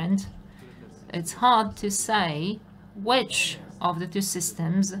different, it's hard to say which of the two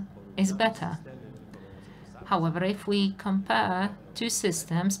systems is better. However, if we compare two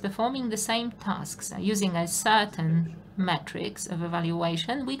systems performing the same tasks using a certain metrics of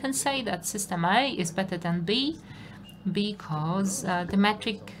evaluation, we can say that system A is better than B because the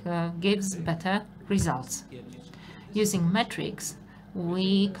metric gives better results. Using metrics,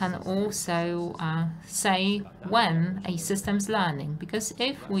 we can also say when a system is learning, because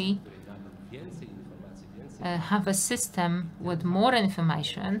if we have a system with more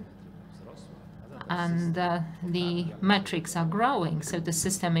information and the metrics are growing, so the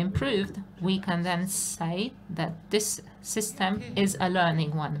system improved, we can then say that this system is a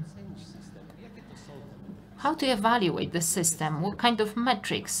learning one. How to evaluate the system? What kind of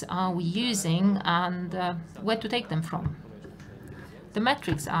metrics are we using, and where to take them from? The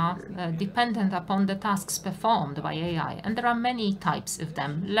metrics are dependent upon the tasks performed by AI, and there are many types of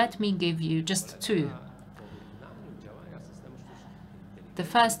them. Let me give you just two. The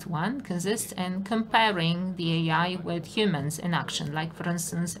first one consists in comparing the AI with humans in action, like for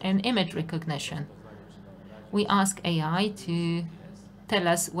instance in image recognition. We ask AI to tell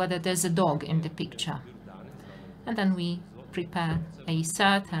us whether there's a dog in the picture. And then we prepare a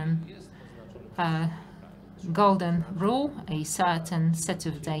certain golden rule, a certain set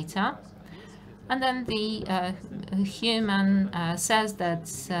of data. And then the human says that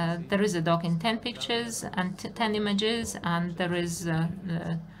there is a dog in 10 pictures and 10 images, and there is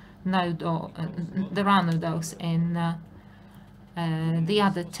no dog, there are no dogs in the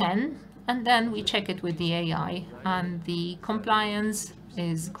other 10. And then we check it with the AI, and the compliance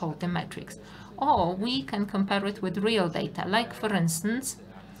is called the metrics. Or we can compare it with real data. Like, for instance,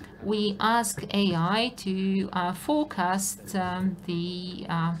 we ask AI to forecast the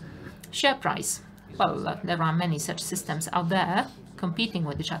share price. Well, there are many such systems out there competing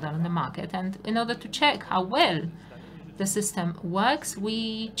with each other on the market. And in order to check how well the system works,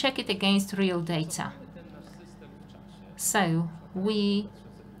 we check it against real data. So we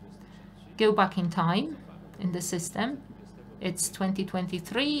go back in time in the system. It's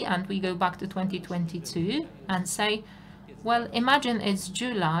 2023, and we go back to 2022 and say, well, imagine it's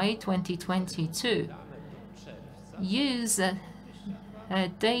July 2022. Use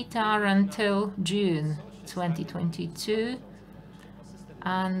data until June 2022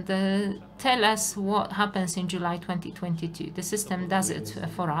 and tell us what happens in July 2022. The system does it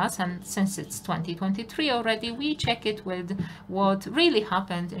for us, and since it's 2023 already, we check it with what really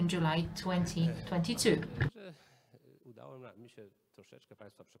happened in July 2022.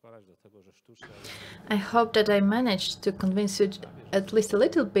 I hope that I managed to convince you at least a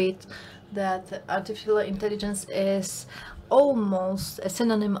little bit that artificial intelligence is almost a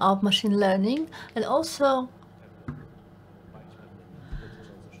synonym of machine learning, and also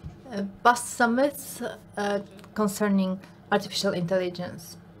bust some myths concerning artificial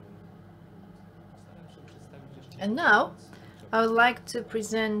intelligence. And now I would like to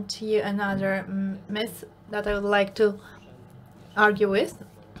present to you another myth that I would like to argue with.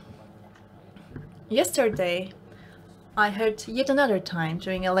 Yesterday, I heard yet another time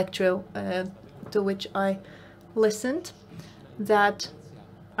during a lecture to which I listened that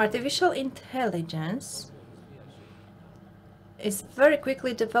artificial intelligence is very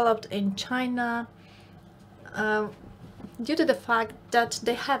quickly developed in China due to the fact that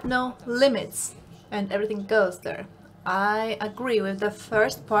they have no limits and everything goes there. I agree with the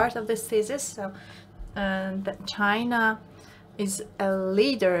first part of this thesis, so that China is a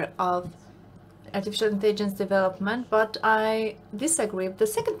leader of artificial intelligence development, but I disagree with the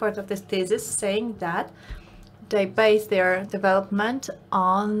second part of this thesis, saying that they base their development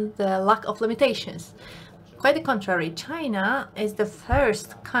on the lack of limitations. Quite the contrary, China is the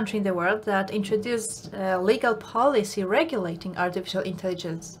first country in the world that introduced legal policy regulating artificial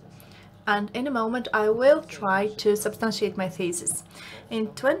intelligence. And in a moment, I will try to substantiate my thesis.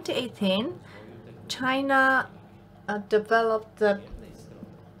 In 2018, China developed the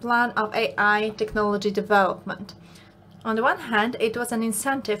plan of AI technology development. On the one hand, it was an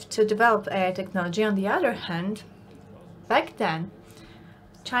incentive to develop AI technology. On the other hand, back then,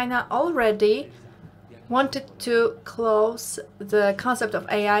 China already wanted to close the concept of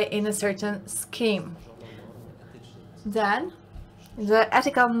AI in a certain scheme. Then, the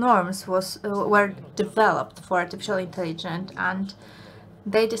ethical norms were developed for artificial intelligence, and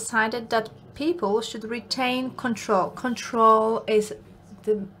they decided that people should retain control. Control is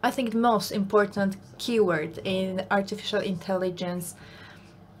I think the most important keyword in artificial intelligence.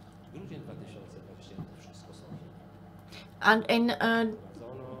 And in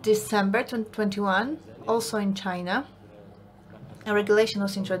December 2021, also in China, a regulation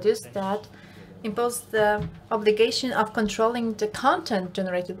was introduced that imposed the obligation of controlling the content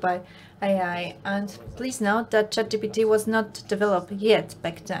generated by AI. And please note that ChatGPT was not developed yet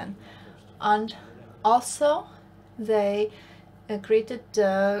back then. And also, they created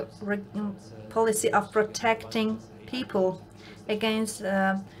the policy of protecting people against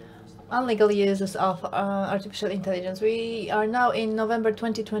illegal uses of artificial intelligence. We are now in November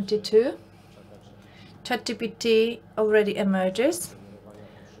 2022. ChatGPT already emerges,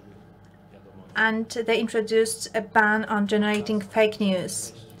 and they introduced a ban on generating fake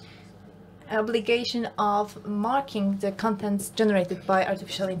news, obligation of marking the contents generated by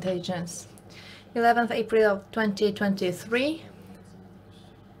artificial intelligence. 11th April of 2023,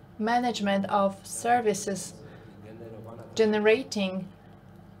 management of services generating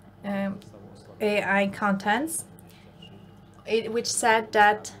AI contents, which said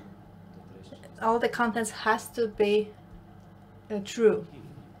that all the contents has to be true.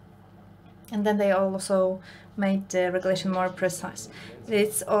 And then they also made the regulation more precise.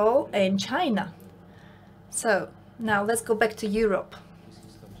 It's all in China. So now let's go back to Europe.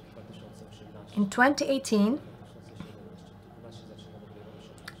 In 2018,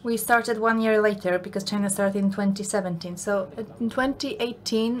 we started 1 year later because China started in 2017. So in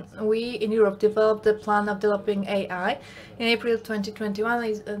 2018, we in Europe developed the plan of developing AI. In April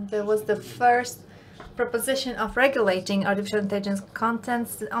 2021, there was the first proposition of regulating artificial intelligence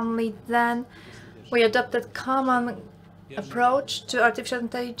contents. Only then we adopted common approach to artificial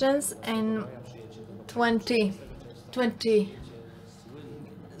intelligence. In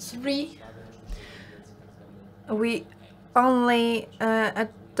 2023, we only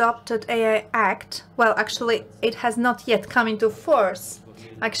adopted AI Act. Well, actually, it has not yet come into force.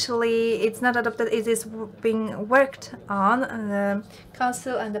 Actually, it's not adopted, it is being worked on. The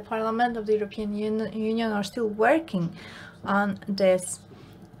Council and the Parliament of the European Union are still working on this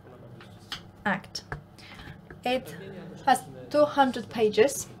act. It has 200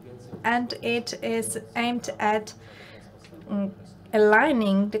 pages and it is aimed at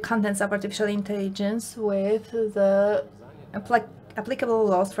aligning the contents of artificial intelligence with the applicable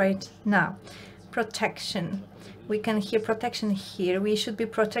laws right now. Protection. We can hear protection here. We should be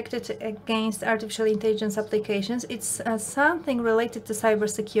protected against artificial intelligence applications. It's something related to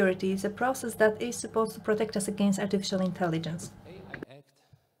cybersecurity. It's a process that is supposed to protect us against artificial intelligence. AI Act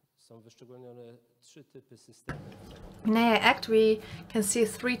In AI Act, we can see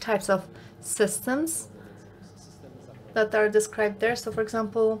 3 types of systems that are described there. So, for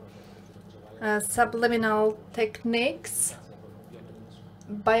example, subliminal techniques,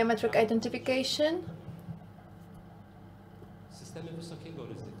 biometric identification,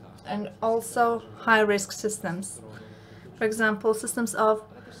 and also high-risk systems. For example, systems of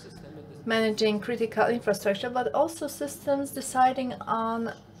managing critical infrastructure, but also systems deciding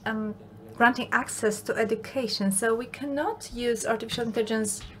on granting access to education. So we cannot use artificial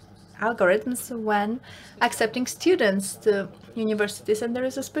intelligence algorithms when accepting students to universities. And there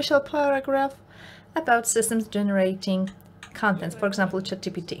is a special paragraph about systems generating content, for example,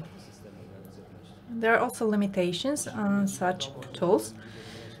 ChatGPT. There are also limitations on such tools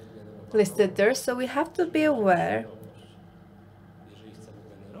listed there, so we have to be aware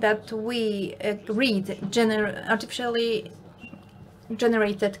that we read artificially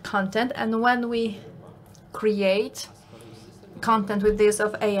generated content, and when we create content with the use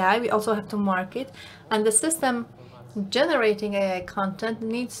of AI, we also have to mark it, and the system generating AI content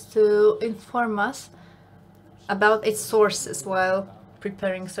needs to inform us about its sources while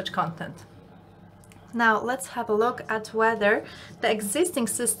preparing such content. Now let's have a look at whether the existing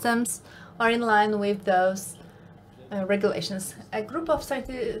systems are in line with those regulations. A group of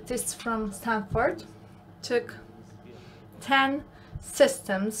scientists from Stanford took 10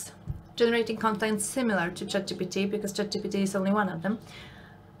 systems generating content similar to ChatGPT, because ChatGPT is only one of them,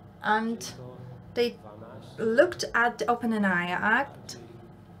 and they looked at the OpenAI Act,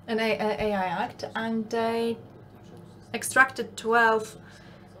 and they extracted 12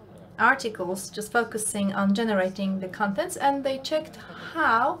 articles just focusing on generating the contents, and they checked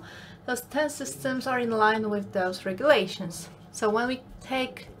how those 10 systems are in line with those regulations. So when we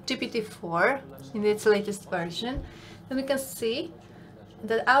take GPT-4 in its latest version, then we can see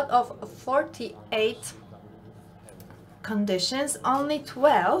that out of 48 conditions, only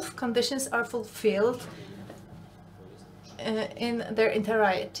 12 conditions are fulfilled in their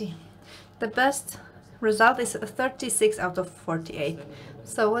entirety. The best result is 36 out of 48.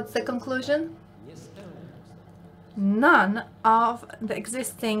 So what's the conclusion? None of the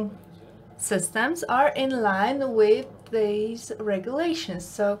existing systems are in line with these regulations.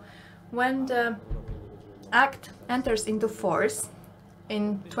 So when the Act enters into force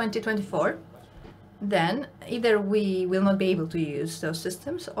in 2024, then either we will not be able to use those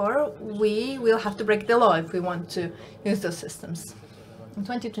systems, or we will have to break the law if we want to use those systems. In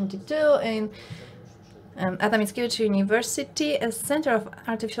 2022, in Adam Mickiewicz University, a Center of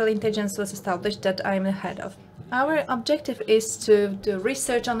Artificial Intelligence was established that I'm the head of. Our objective is to do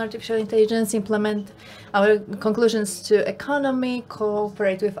research on artificial intelligence, implement our conclusions to economy,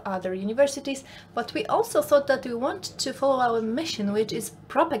 cooperate with other universities, but we also thought that we want to follow our mission, which is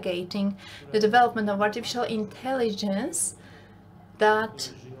propagating the development of artificial intelligence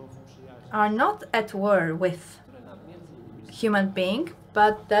that are not at war with human being,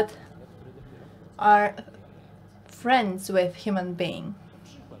 but that are friends with human being.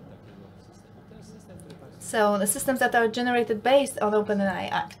 So the systems that are generated based on OpenAI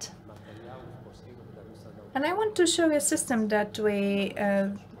Act. And I want to show you a system that we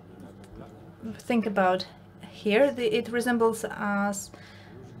think about here. It resembles us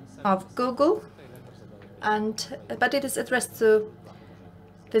of Google, but it is addressed to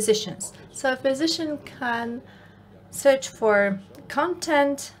physicians. So a physician can search for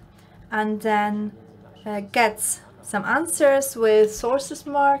content and then gets some answers with sources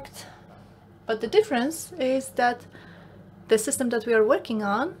marked. But the difference is that the system that we are working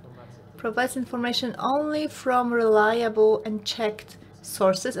on provides information only from reliable and checked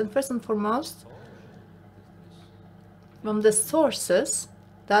sources, and first and foremost from the sources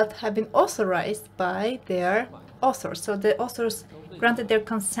that have been authorized by their authors. So the authors granted their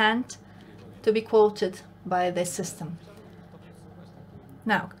consent to be quoted by the system.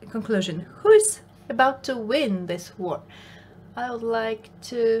 Now, in conclusion, who is about to win this war? I would like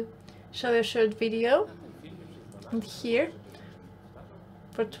to show you a short video. And here,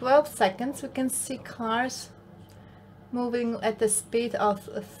 for 12 seconds, we can see cars moving at the speed of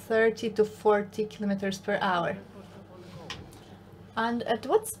 30 to 40 kilometers per hour. And at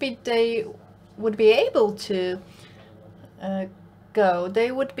what speed they would be able to go?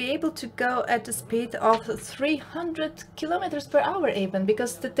 They would be able to go at the speed of 300 kilometers per hour even,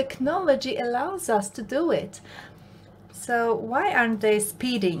 because the technology allows us to do it. So why aren't they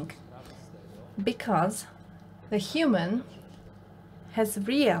speeding? Because the human has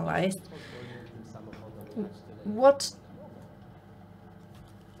realized what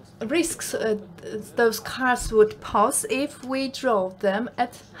risks those cars would pose if we drove them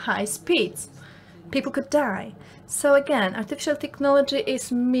at high speeds. People could die. So again, artificial technology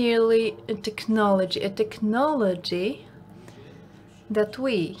is merely a technology that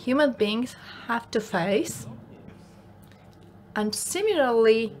we, human beings, have to face. And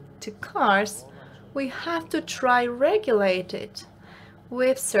similarly to cars, we have to try regulate it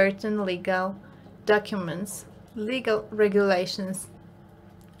with certain legal documents, legal regulations.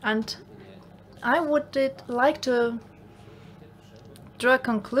 And I would like to draw a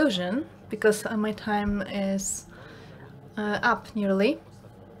conclusion, because my time is up nearly.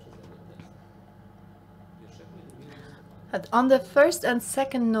 That on the 1st and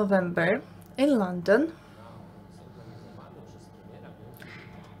 2nd November in London,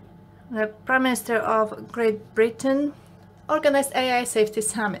 the Prime Minister of Great Britain organized AI Safety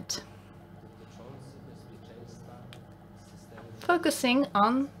Summit, focusing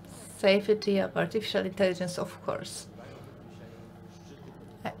on safety of artificial intelligence, of course.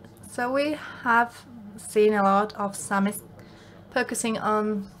 So we have seen a lot of summits focusing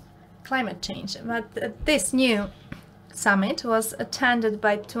on climate change, but this new summit was attended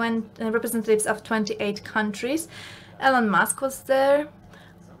by representatives of 28 countries. Elon Musk was there,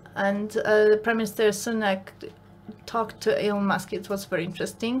 and Prime Minister Sunak talked to Elon Musk. It was very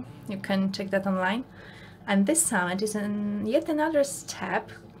interesting. You can check that online. And this summit is yet another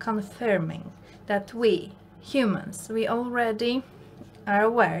step confirming that we, humans, we already are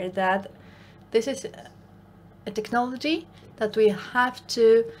aware that this is a technology that we have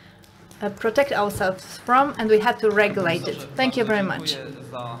to protect ourselves from, and we have to regulate it. Thank you very much.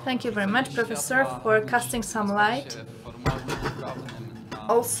 Thank you very much, Professor, for casting some light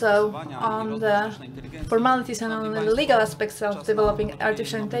also on the formalities and on the legal aspects of developing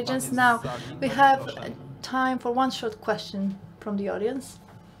artificial intelligence. Now we have time for one short question from the audience.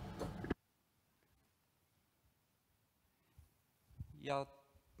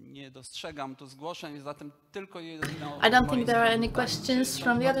 I don't think there are any questions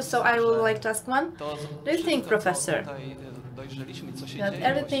from the others, so I would like to ask one. Do you think, Professor, that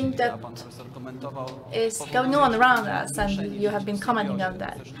everything that is going on around us, and you have been commenting on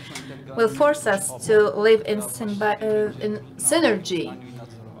that, will force us to live in synergy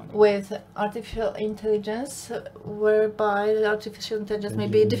with artificial intelligence, whereby the artificial intelligence may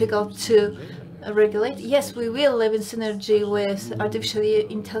be difficult to regulate? Yes, we will live in synergy with artificial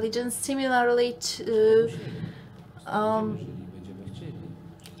intelligence, similarly to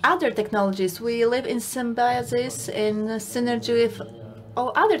other technologies. We live in symbiosis, in synergy with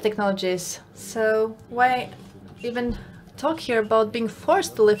all other technologies. So why even talk here about being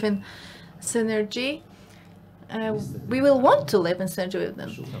forced to live in synergy? We will want to live in synergy with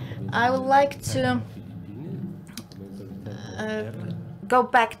them. I would like to go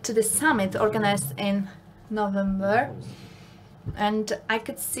back to the summit organized in November, and I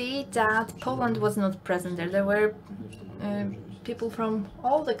could see that Poland was not present there. There were people from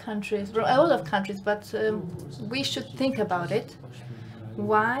all the countries, from a lot of countries, but we should think about it.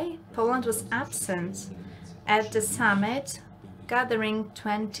 Why Poland was absent at the summit, gathering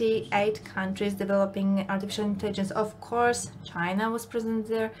 28 countries developing artificial intelligence? Of course, China was present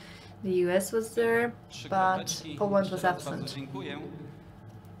there, the US was there, but Poland was absent.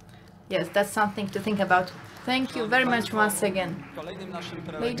 Yes, that's something to think about. Thank you very much once again.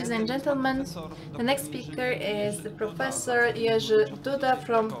 Ladies and gentlemen, the next speaker is the Professor Jerzy Duda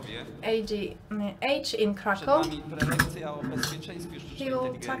from AGH in Krakow. He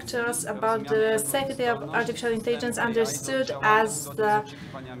will talk to us about the safety of artificial intelligence, understood as the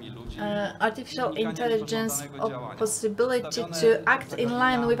artificial intelligence possibility to act in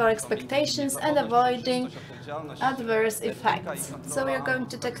line with our expectations and avoiding adverse effects. So we are going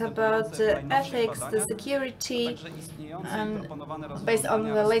to talk about the ethics, the security, and based on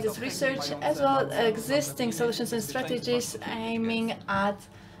the latest research, as well as existing solutions and strategies aiming at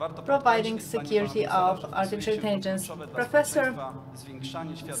providing security of artificial intelligence. Professor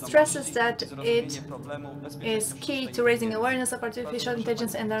stresses that it is key to raising awareness of artificial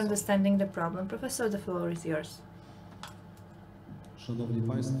intelligence and understanding the problem. Professor, the floor is yours.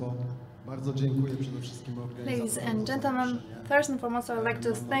 Ladies and gentlemen, first and foremost, I would like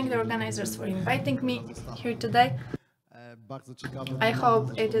to thank the organizers for inviting me here today. I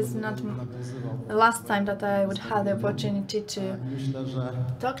hope it is not the last time that I would have the opportunity to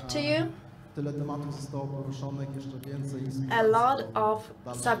talk to you. A lot of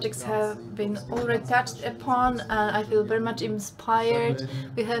subjects have been already touched upon, and I feel very much inspired.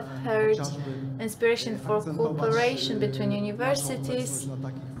 We have heard inspiration for cooperation between universities,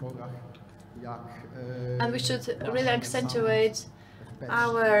 and we should really accentuate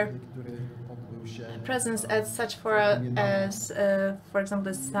our presence at such fora as, for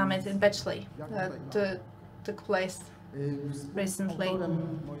example, the summit in Bechley took place recently.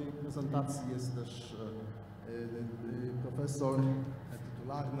 Mojej prezentacji jest też profesor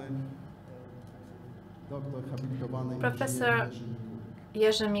tytularny, doktor habilitowany Professor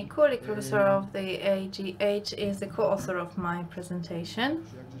Jerzy Mikulik, professor of the AGH, is the co-author of my presentation.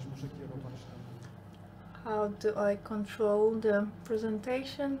 How do I control the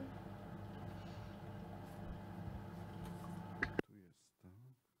presentation?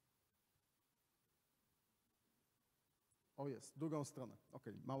 O, jest, drugą stronę. Ok,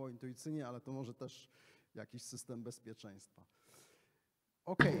 mało intuicyjnie, ale to może też jakiś system bezpieczeństwa.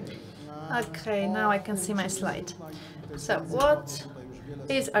 Okay, now I can see my slide. So, what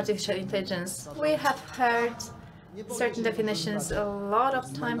is artificial intelligence? We have heard certain definitions a lot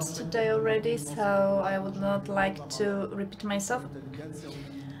of times today already, so I would not like to repeat myself.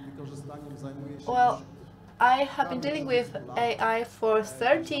 Well, I have been dealing with AI for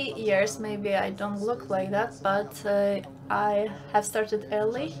 30 years. Maybe I don't look like that, but I have started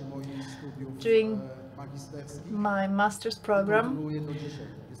early during my master's program,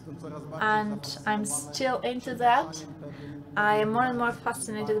 and I'm still into that. I am more and more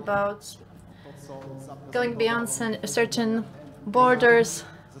fascinated about going beyond certain borders,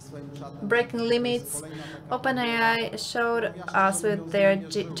 breaking limits. OpenAI showed us with their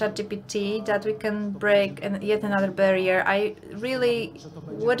ChatGPT that we can break yet another barrier. I really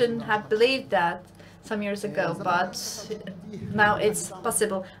wouldn't have believed that some years ago, but now it's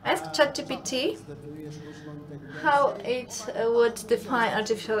possible. I asked ChatGPT how it would define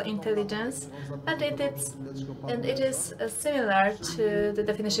artificial intelligence, and it is similar to the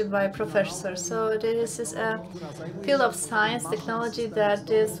definition by a professor. So this is a field of science, technology that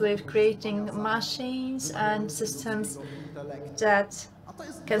deals with creating machines and systems that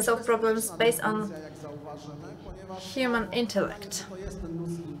can solve problems based on human intellect.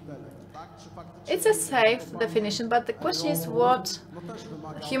 It's a safe definition, but the question is what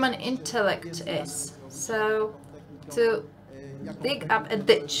human intellect is. So, to dig up a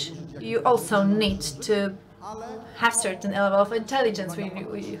ditch, you also need to have certain level of intelligence.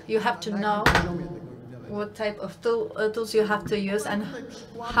 You have to know what type of tools you have to use and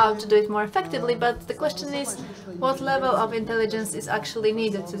how to do it more effectively, but the question is what level of intelligence is actually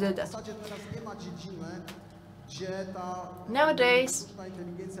needed to do that. Nowadays,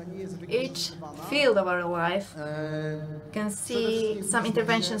 each field of our life can see some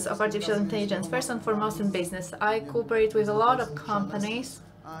interventions of artificial intelligence. First and foremost in business. I cooperate with a lot of companies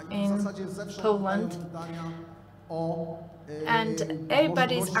in Poland, and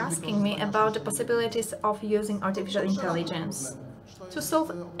everybody is asking me about the possibilities of using artificial intelligence to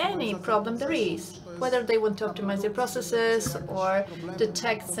solve any problem there is, whether they want to optimize their processes or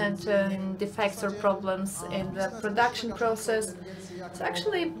detect certain defects or problems in the production process. So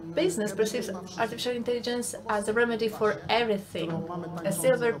actually, business perceives artificial intelligence as a remedy for everything, a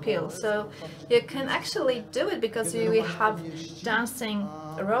silver pill. So you can actually do it because we have dancing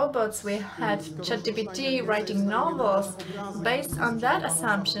robots, we have ChatGPT writing novels. Based on that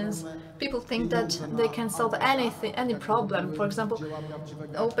assumptions, people think that they can solve anything, any problem. For example,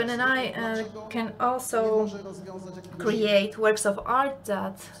 OpenAI can also create works of art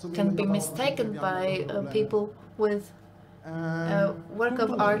that can be mistaken by people with a work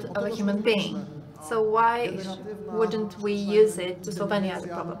of art of a human being. So why wouldn't we use it to solve any other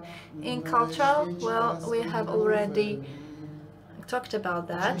problem? In cultural, well, we have already talked about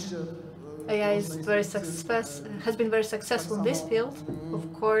that. AI is has been very successful in this field.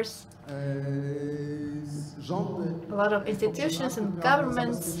 Of course, a lot of institutions and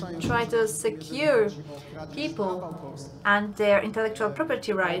governments try to secure people and their intellectual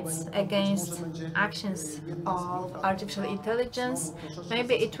property rights against actions of artificial intelligence.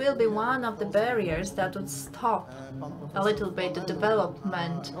 Maybe it will be one of the barriers that would stop a little bit the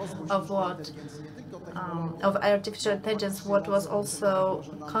development of of artificial intelligence, what was also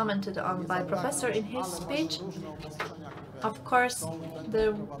commented on by Professor in his speech. Of course,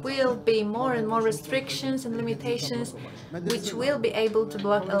 there will be more and more restrictions and limitations which will be able to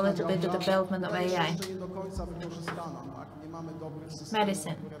block a little bit the development of AI.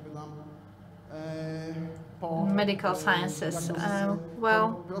 Medicine. Medical sciences.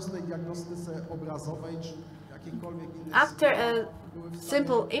 Well, after a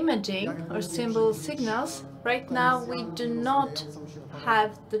simple imaging or simple signals, right now we do not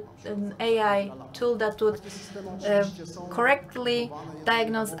have an AI tool that would correctly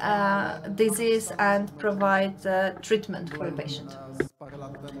diagnose a disease and provide treatment for the patient.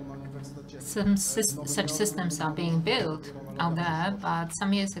 Some such systems are being built out there, but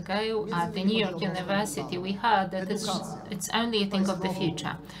some years ago at the New York University we heard that it's only a thing of the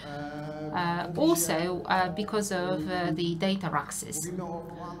future. Also because of the data access.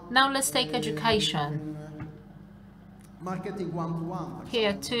 Now let's take education.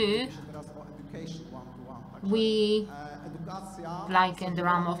 Here too, we, like in the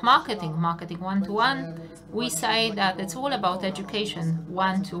realm of marketing one-to-one, we say that it's all about education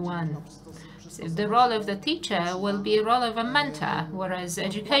one-to-one. So the role of the teacher will be a role of a mentor, whereas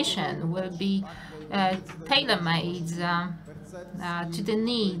education will be tailor-made to the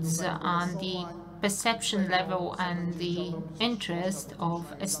needs and the perception level and the interest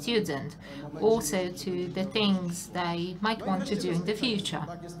of a student, also to the things they might want to do in the future.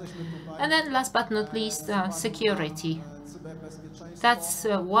 And then last but not least, security. That's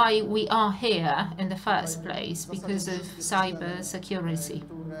why we are here in the first place, because of cybersecurity.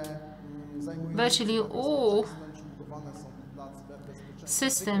 Virtually all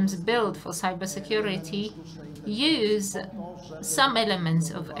systems built for cybersecurity use some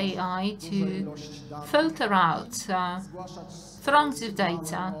elements of AI to filter out throngs of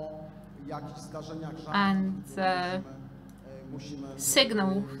data and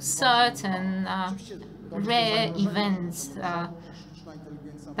signal certain rare events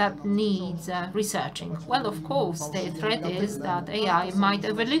that need researching. Well, of course, the threat is that AI might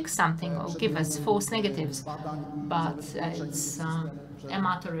overlook something or give us false negatives, but it's a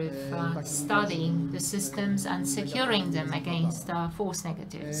matter of studying the systems and securing them against false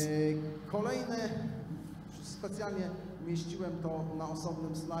negatives.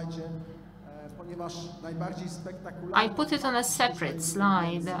 I put it on a separate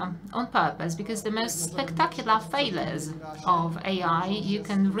slide on purpose because the most spectacular failures of AI you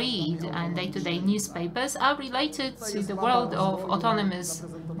can read in day-to-day newspapers are related to the world of autonomous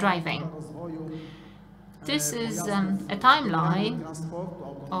driving. This is a timeline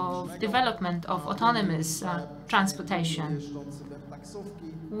of development of autonomous transportation.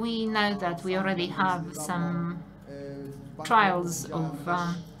 We know that we already have some trials of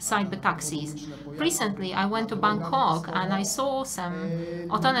cyber taxis. Recently, I went to Bangkok and I saw some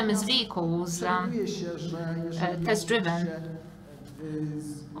autonomous vehicles test-driven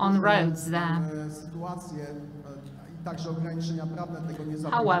on roads there.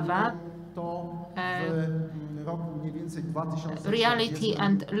 However, reality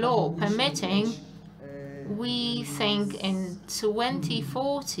and law permitting, we think in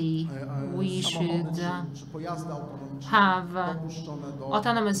 2040 we should have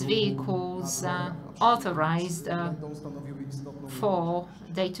autonomous vehicles authorized for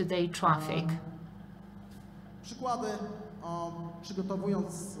day-to-day traffic.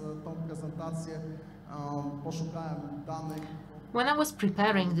 When I was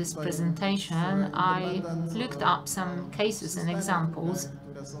preparing this presentation, I looked up some cases and examples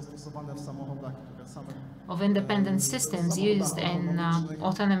of independent systems used in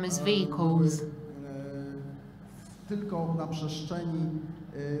autonomous vehicles.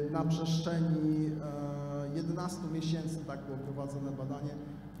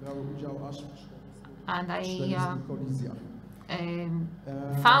 And I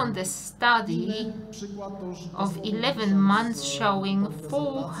found a study of 11 months showing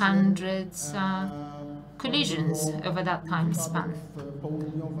 400 collisions over that time span.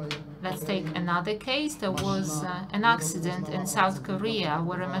 Let's take another case. There was an accident in South Korea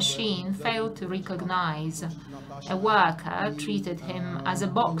where a machine failed to recognize a worker, treated him as a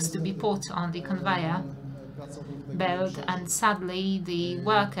box to be put on the conveyor belt, and sadly the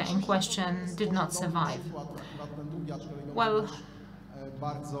worker in question did not survive. Well,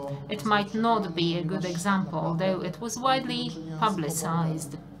 it might not be a good example, though it was widely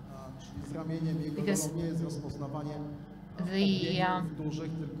publicized, because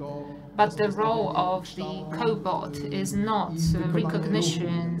but the role of the cobot is not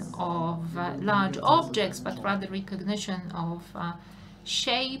recognition of large objects, but rather recognition of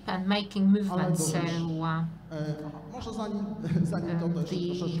shape and making movements. So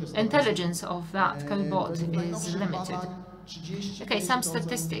the intelligence of that cobot is limited. Okay, some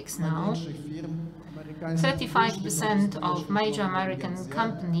statistics now. 35% of major American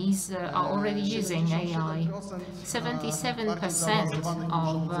companies are already using AI. 77%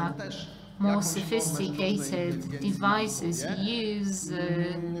 of more sophisticated devices use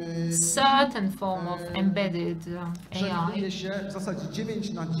certain form of embedded AI.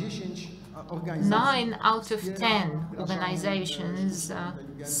 9 out of 10 organizations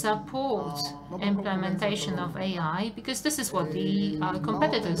support implementation of AI because this is what the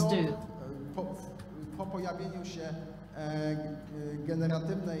competitors do.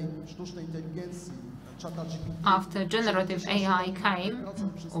 generatywnej sztucznej inteligencji czata GPT. After generative AI came,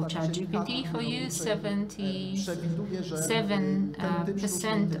 or ChatGPT for you,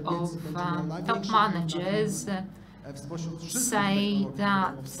 77% of top managers say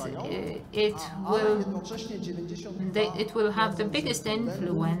that it will have the biggest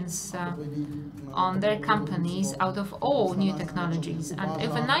influence on their companies out of all new technologies, and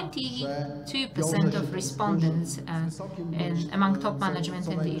over 92% of respondents among top management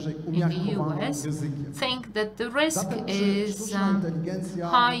in the US think that the risk is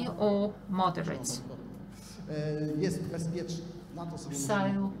high or moderate.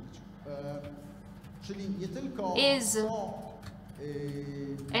 So, is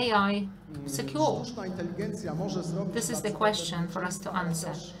AI secure? This is the question for us to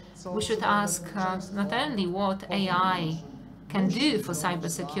answer. We should ask not only what AI can do for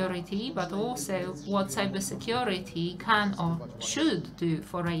cybersecurity, but also what cybersecurity can or should do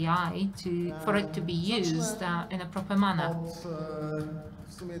for AI for it to be used in a proper manner.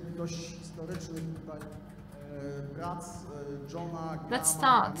 Let's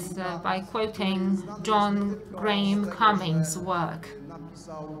start by quoting John Graham Cummings' work.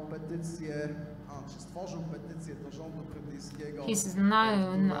 He's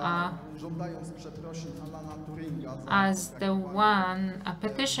known as the one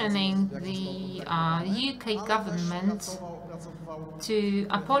petitioning the UK government to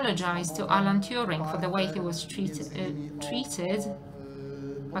apologize to Alan Turing for the way he was treated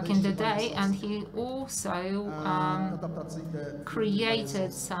back in the day, and he also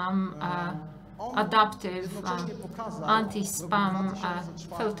created some adaptive anti-spam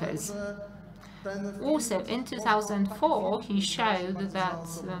filters. Also, in 2004, he showed that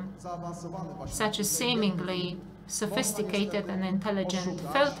such a seemingly sophisticated and intelligent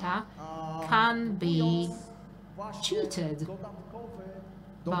filter can be cheated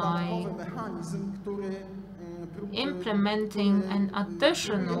by implementing an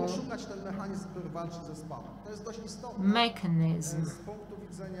additional mechanism.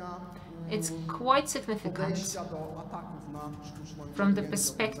 It's quite significant from the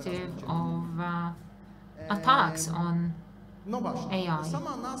perspective of attacks on AI.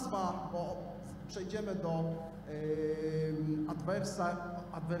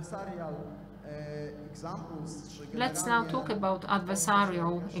 Let's now talk about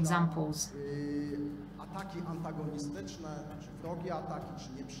adversarial examples. Ataki antagonistyczne, czy wrogie ataki, czy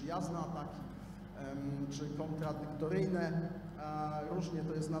nieprzyjazne ataki, czy kontradyktoryjne, różnie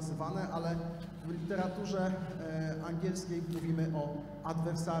to jest nazywane, ale w literaturze angielskiej mówimy o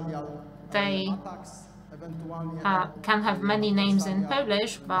adversarial attacks, ewentualnie can have many names in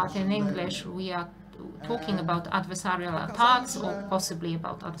Polish, but in English we are talking about adversarial attacks or possibly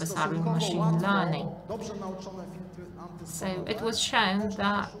about adversarial machine learning. So it was shown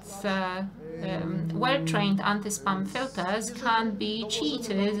that well-trained anti-spam filters can be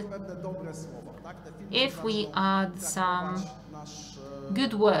cheated if we add some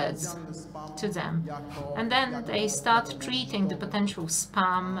good words to them, and then they start treating the potential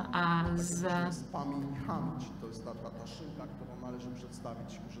spam as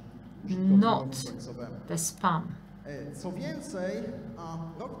not the spam. Co więcej,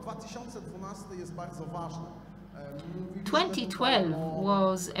 rok 2012 jest bardzo ważny. 2012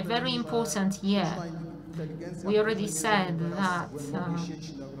 was a very important year. We already said that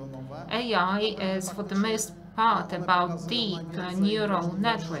AI is for the most part about deep neural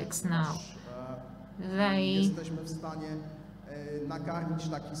networks now. They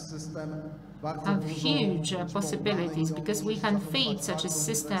have huge possibilities because we can feed such a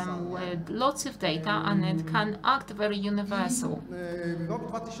system with lots of data and it can act very universal.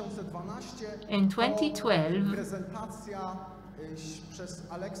 In 2012,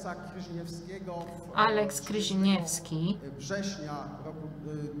 Alex Krzyżniewski,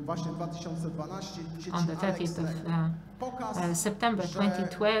 on the 30th of September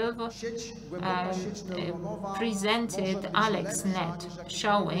 2012, presented AlexNet,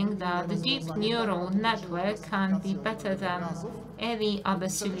 showing that the deep neural network can be better than any other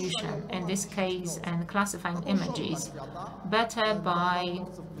solution, in this case in classifying images, better by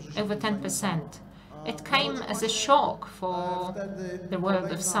over 10%. It came as a shock for the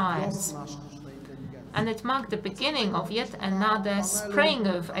world of science, and it marked the beginning of yet another spring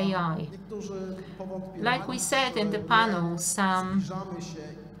of AI. Like we said in the panel, some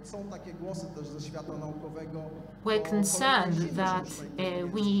were concerned that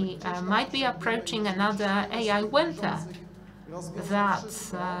we might be approaching another AI winter, that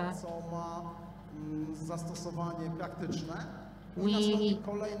we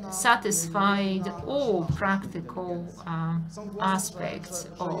satisfied all practical aspects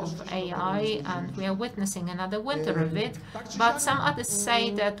of AI, and we are witnessing another winter of it, but some others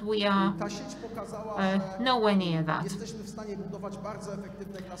say that we are nowhere near that.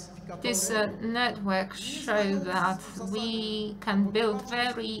 This network shows that we can build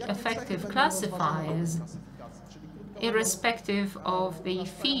very effective classifiers irrespective of the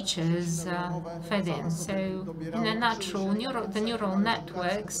features fed in. So, in a nutshell, the neural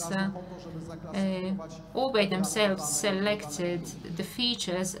networks all by themselves selected the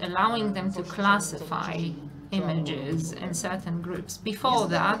features allowing them to classify images in certain groups. Before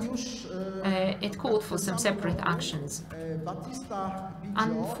that, it called for some separate actions.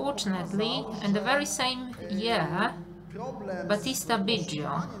 Unfortunately, in the very same year, Battista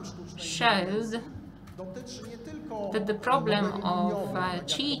Biggio showed that the problem of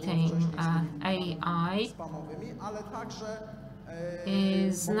cheating AI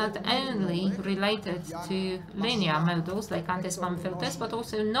is not only related to linear models like anti-spam filters, but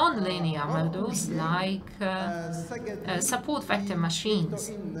also non-linear models like support vector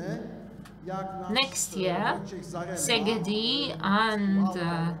machines. Next year, Szegedi and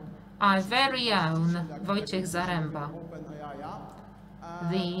our very own Wojciech Zaremba,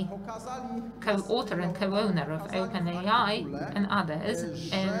 the co-author and co-owner of OpenAI, and others,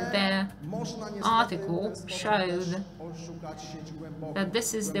 in their article showed that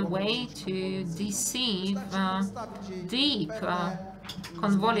this is the way to deceive deep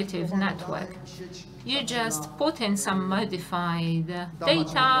convolutive network. You just put in some modified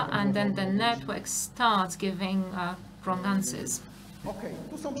data, and then the network starts giving wrong answers.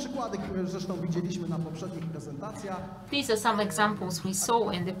 These are some examples we saw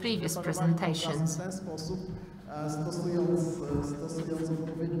in the previous presentations.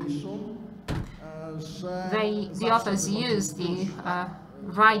 The authors used the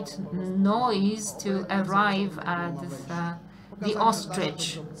right noise to arrive at the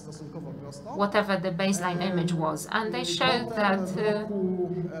ostrich, whatever the baseline image was, and they showed that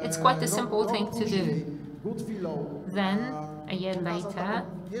it's quite a simple thing to do. Then, a year later,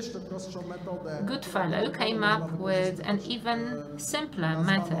 Goodfellow came up with an even simpler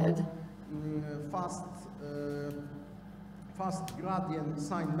method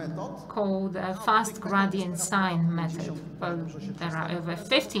called a fast gradient sign method. Well, there are over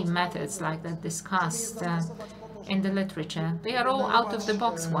 15 methods like that discussed in the literature. They are all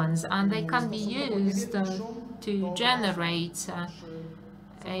out-of-the-box ones, and they can be used to generate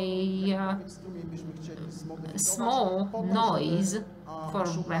a small noise for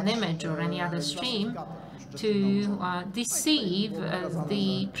an image or any other stream to deceive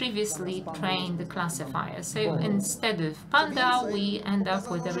the previously trained classifier. So instead of panda, we end up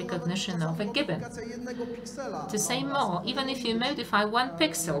with the recognition of a gibbon. To say more, even if you modify 1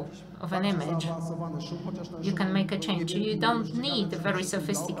 pixel of an image, you can make a change. You don't need a very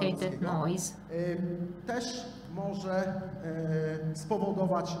sophisticated noise.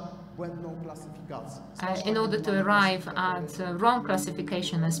 In order to arrive at wrong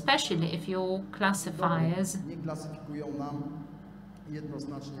classification, especially if your classifiers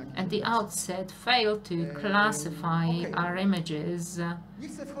at the outset fail to classify our images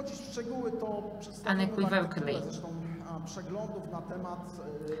unequivocally.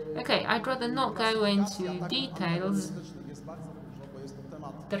 Okay, I'd rather not go into details.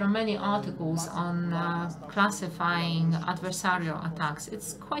 There are many articles on classifying adversarial attacks.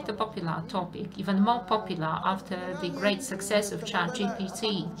 It's quite a popular topic, even more popular after the great success of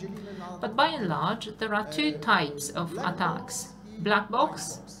ChatGPT. But by and large, there are 2 types of attacks: black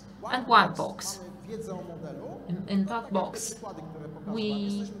box and white box. In black box,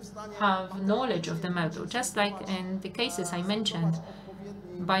 we have knowledge of the model, just like in the cases I mentioned.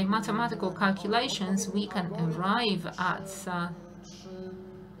 By mathematical calculations, we can arrive at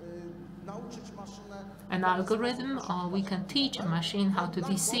an algorithm, or we can teach a machine how to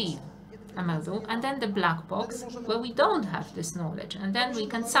deceive a model. And then the black box, where we don't have this knowledge, and then we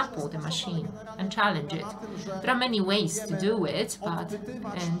can sample the machine and challenge it. There are many ways to do it, but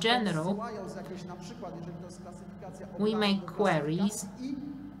in general, we make queries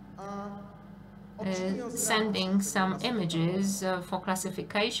sending some images for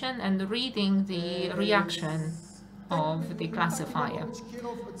classification and reading the reaction of the classifier.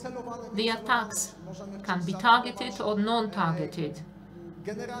 The attacks can be targeted or non-targeted.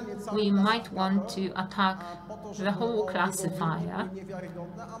 We might want to attack the whole classifier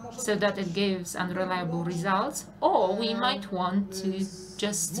so that it gives unreliable results, or we might want to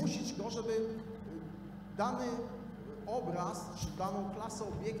just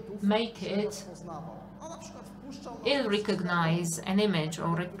make it it'll recognize an image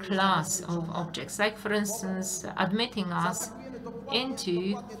or a class of objects, like for instance admitting us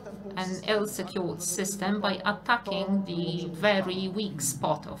into an ill-secured system by attacking the very weak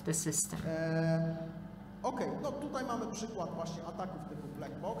spot of the system. Okej, no tutaj mamy przykład właśnie ataków typu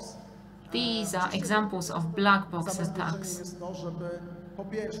black box. These are examples of black box attacks. Jest to, żeby po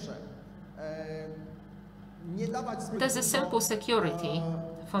pierwsze nie dawać There's a simple security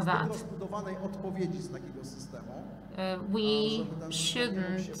for that. rozbudowanej odpowiedzi z takiego systemu. We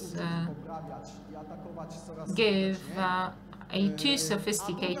shouldn't give a too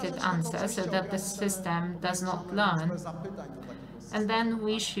sophisticated answer so that the system does not learn. And then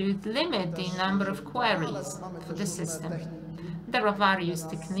we should limit the number of queries for the system. There are various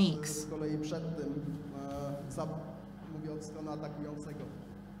techniques.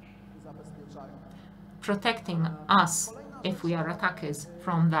 Protecting us, if we are attackers,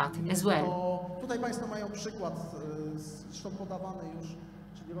 from that as well. Tutaj Państwo mają przykład, zresztą podawany już,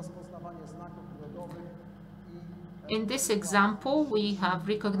 czyli rozpoznawanie znaków drogowych. In this example, we have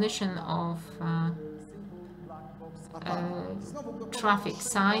recognition of traffic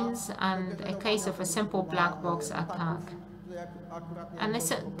signs and a case of a simple black box attack. And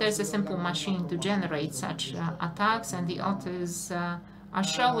there's a simple machine to generate such attacks, and the authors are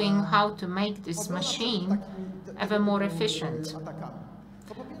showing how to make this machine ever more efficient.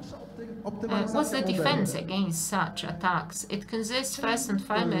 What's the defense against such attacks? It consists first and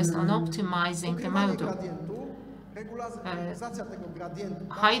foremost on optimizing the model,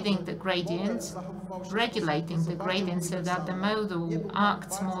 hiding the gradients, regulating the gradient so that the model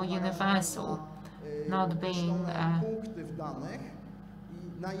acts more universal, not being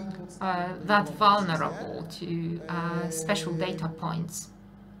that vulnerable to special data points.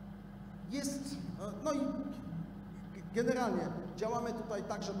 No i generalnie działamy tutaj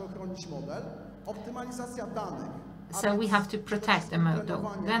tak, żeby ochronić model. Optymalizacja danych. So we have to protect the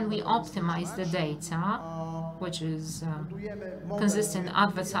model. Then we optimize the data, which is consists in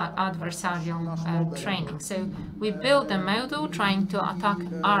adversarial training. So we build a model trying to attack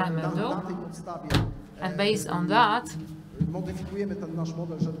our model, and based on that,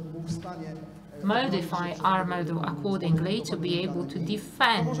 modify our model accordingly to be able to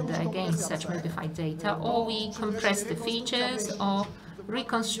defend against such modified data, or we compress the features or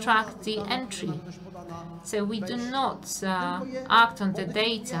reconstruct the entry. So we do not act on the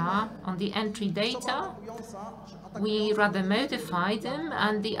data, on the entry data, we rather modify them,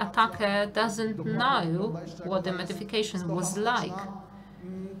 and the attacker doesn't know what the modification was like.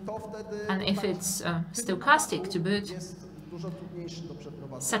 And if it's stochastic to boot,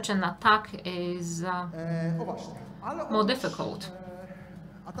 such an attack is more difficult.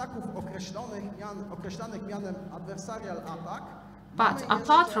 But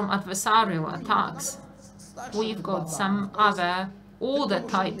apart from adversarial attacks, we've got some other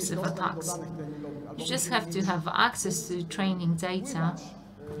types of attacks. You just have to have access to training data,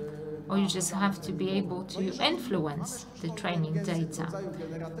 or you just have to be able to influence the training data.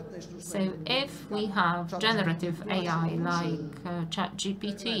 So if we have generative AI like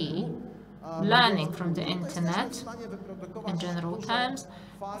ChatGPT learning from the internet in general terms,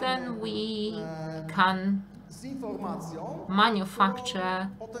 then we can manufacture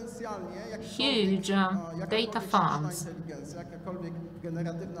huge data farms,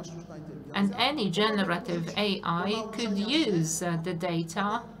 and any generative AI could use the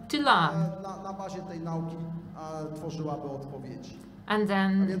data to learn and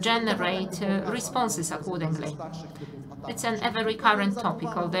then generate responses accordingly. It's an ever-recurrent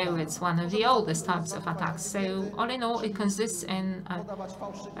topic, although it's one of the oldest types of attacks. So, all in all, it consists in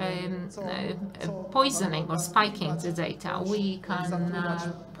poisoning or spiking the data. We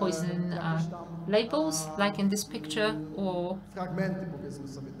can poison labels, like in this picture, or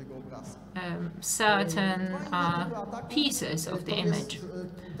certain pieces of the image.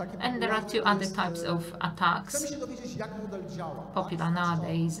 And there are two other types of attacks popular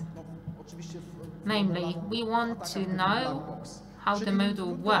nowadays. Namely, we want to know how the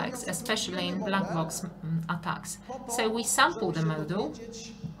model works, especially in black box attacks. So we sample the model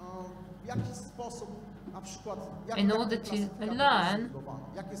in order to learn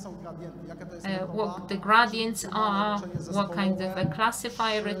what the gradients are, what kind of a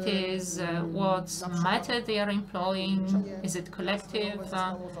classifier it is, what method they are employing, is it collective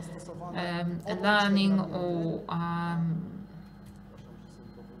learning or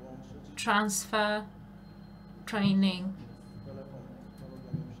transfer training.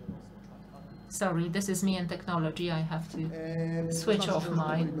 Sorry, this is me and technology. I have to switch off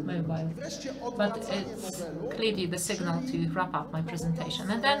my mobile. But it's clearly the signal to wrap up my presentation.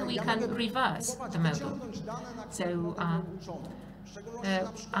 And then we can reverse the model. So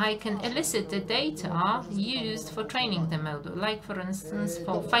I can elicit the data used for training the model, like for instance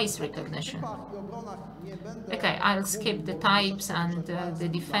for face recognition. Okay, I'll skip the types and the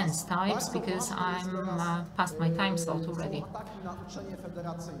defense types because I'm past my time slot already.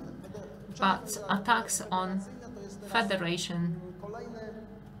 But attacks on federation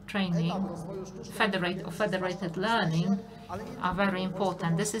training, federated learning are very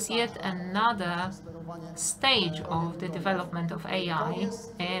important. This is yet another stage of the development of AI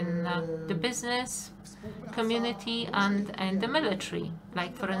in the business community and in the military,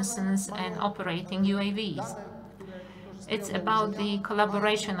 like for instance in operating UAVs. It's about the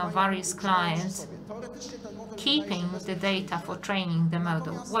collaboration of various clients keeping the data for training the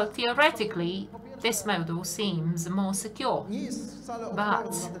model. Well, theoretically, this model seems more secure,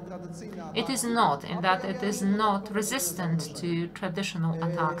 but it is not, in that it is not resistant to traditional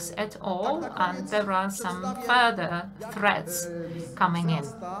attacks at all, and there are some further threats coming in.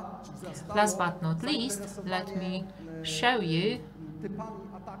 Last but not least, let me show you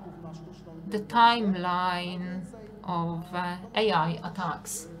the timeline of AI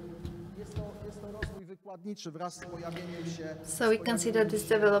attacks. So we consider this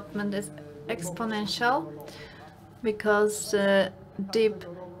development as exponential because deep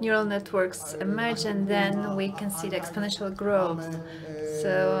neural networks emerge, and then we can see the exponential growth.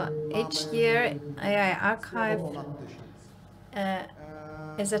 So each year AI archive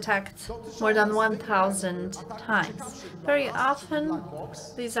is attacked more than 1,000 times. Very often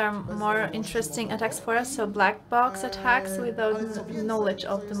these are more interesting attacks for us, so black box attacks without knowledge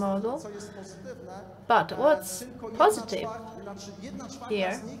of the model. But what's positive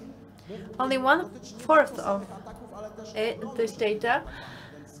here, only 1/4 of this data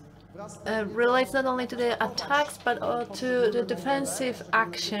relates not only to the attacks but to the defensive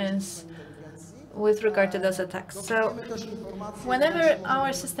actions with regard to those attacks. So whenever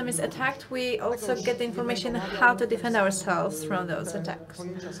our system is attacked, we also get the information how to defend ourselves from those attacks.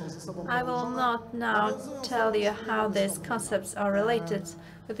 I will not now tell you how these concepts are related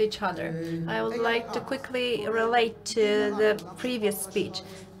with each other. I would like to quickly relate to the previous speech.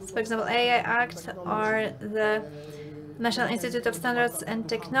 For example, AI Act or the National Institute of Standards and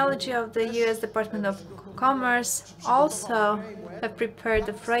Technology of the US Department of Commerce also have prepared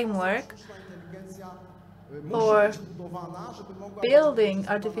the framework for building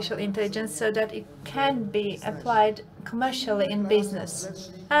artificial intelligence so that it can be applied commercially in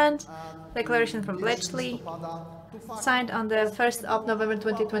business. And declaration from Bletchley, signed on the 1st of November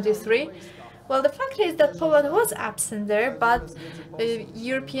 2023. Well, the fact is that Poland was absent there, but the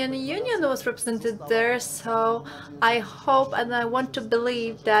European Union was represented there, so I hope and I want to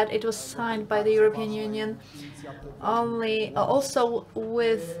believe that it was signed by the European Union also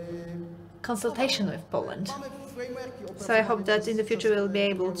with consultation with Poland. So I hope that in the future we'll be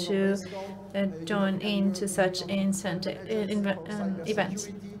able to join into such events.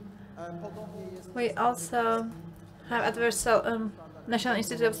 We also have National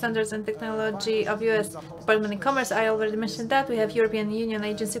Institute of Standards and Technology of US Department of Commerce. I already mentioned that. We have European Union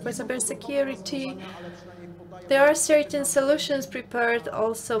Agency for Cybersecurity. There are certain solutions prepared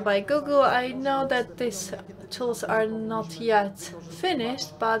also by Google. I know that these tools are not yet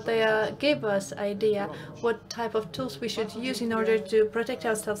finished, but they give us idea what type of tools we should use in order to protect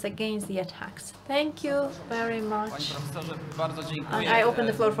ourselves against the attacks. Thank you very much. And I open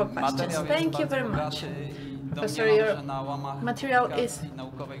the floor for questions. Thank you very much. Professor, your material is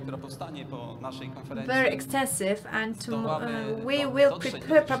very extensive, and we will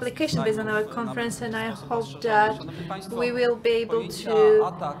prepare publication based on our conference, and I hope that we will be able to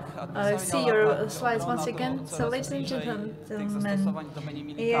see your slides once again. So, ladies and gentlemen,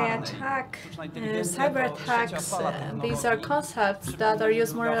 AI attack, cyber attacks, these are concepts that are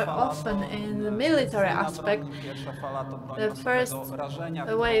used more often in the military aspect. The first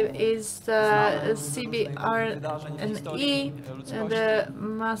wave is the CBRNE, the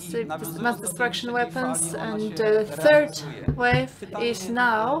mass destruction weapons, and the third wave is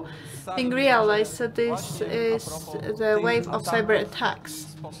now being realized. So this is the wave of cyber attacks.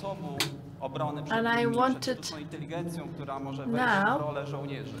 And I wanted now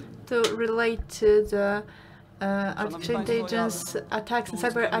to relate to the artificial intelligence attacks and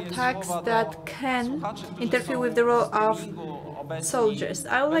cyber attacks that can interfere with the role of soldiers.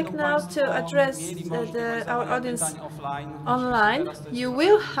 I would like now to address our audience online. You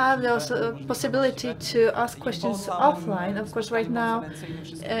will have the possibility to ask questions offline. Of course, right now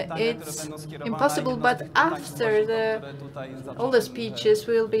it's impossible, but after all the speeches,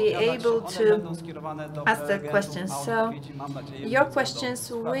 we'll be able to ask the questions. So your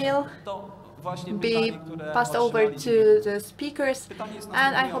questions will be passed over to the speakers,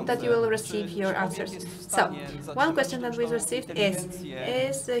 and I hope that you will receive your answers. So, one question that we received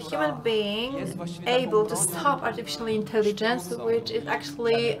is the human being able to stop artificial intelligence, which is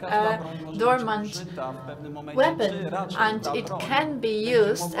actually a dormant weapon, and it can be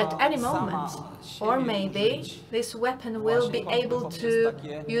used at any moment? Or maybe this weapon will be able to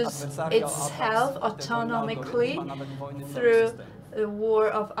use itself autonomically through a war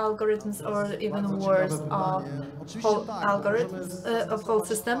of algorithms, or even wars of whole algorithms, of whole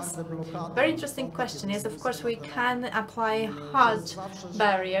systems? Very interesting question. Yes, of course, we can apply hard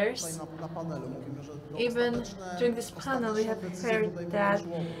barriers. Even during this panel, we have heard that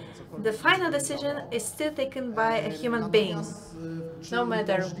the final decision is still taken by a human being, no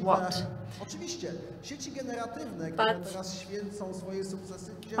matter what. But,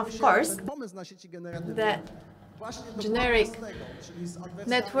 of course, the generic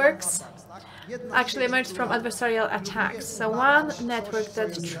networks actually emerged from adversarial attacks. So one network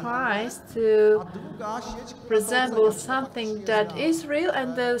that tries to resemble something that is real,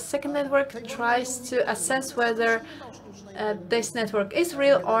 and the second network tries to assess whether this network is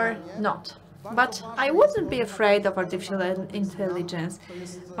real or not. But I wouldn't be afraid of artificial intelligence.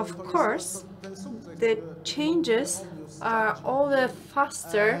 Of course, the changes are all the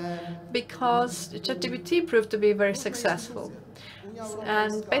faster because ChatGPT proved to be very successful.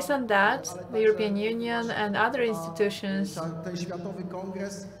 And based on that, the European Union and other institutions,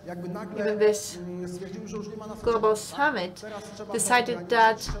 even this global summit, decided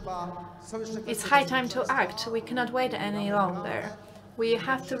that it's high time to act. We cannot wait any longer. We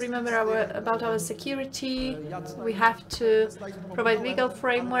have to remember about our security. We have to provide legal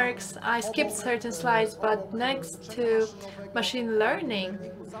frameworks. I skipped certain slides, but next to machine learning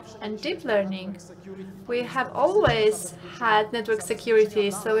and deep learning, we have always had network security.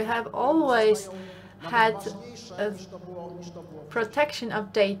 So we have always had protection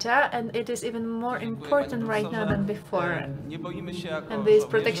of data, and it is even more important right now than before. And these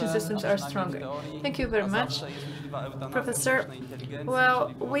protection systems are stronger. Thank you very much, Professor.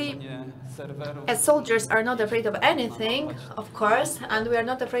 Well, we as soldiers are not afraid of anything, of course, and we are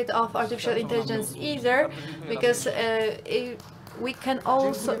not afraid of artificial intelligence either, because we can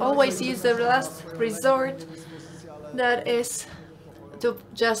also always use the last resort, that is to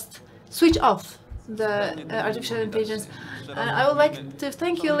just switch off the artificial intelligence. I would like to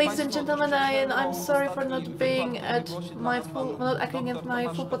thank you, ladies and gentlemen. I'm sorry for not being at my full, not acting at my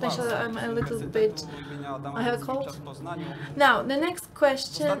full potential. I'm a little bit, I have a cold. Now, the next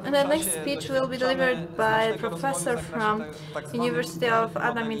question, and the next speech will be delivered by a professor from University of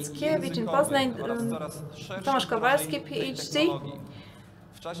Adam Mickiewicz in Poznań, Tomasz Kowalski PhD.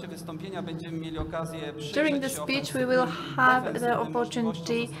 During the speech, we will have the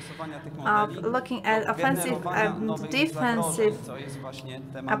opportunity of looking at offensive and defensive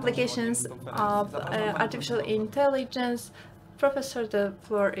applications of artificial intelligence. Professor, the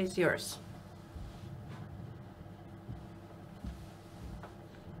floor is yours.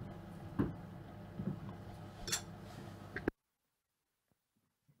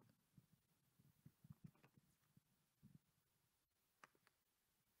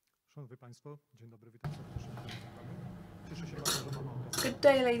 Good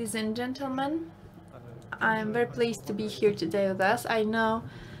day, ladies and gentlemen. I am very pleased to be here today with us. I know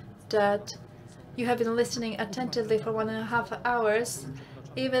that you have been listening attentively for 1.5 hours.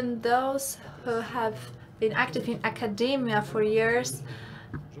 Even those who have been active in academia for years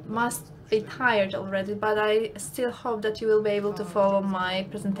must be tired already, but I still hope that you will be able to follow my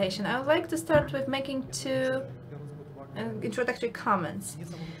presentation. I would like to start with making 2 introductory comments.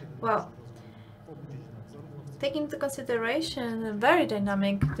 Well, taking into consideration a very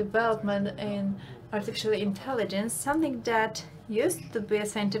dynamic development in artificial intelligence, something that used to be a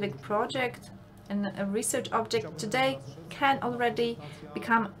scientific project and a research object today can already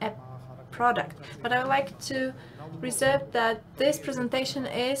become a product. But I would like to reserve that this presentation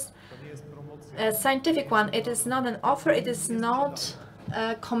is a scientific one. It is not an offer, it is not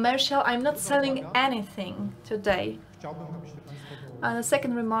commercial. I'm not selling anything today. And a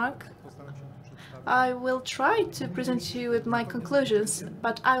second remark, I will try to present you with my conclusions,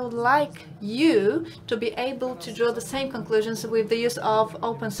 but I would like you to be able to draw the same conclusions with the use of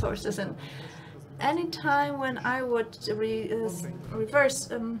open sources. And anytime when I would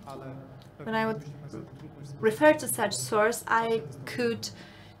when I would refer to such source, I could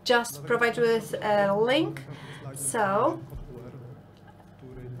just provide with a link. So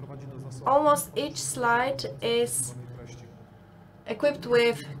almost each slide is equipped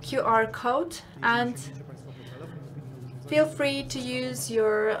with QR code, and feel free to use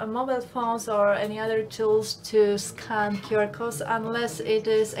your mobile phones or any other tools to scan QR codes. Unless it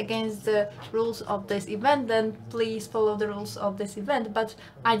is against the rules of this event, then please follow the rules of this event, but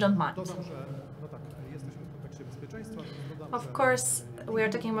I don't mind. Of course, we are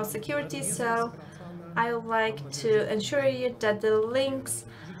talking about security, so I would like to ensure you that the links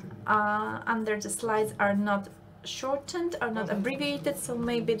under the slides are not shortened or not abbreviated, so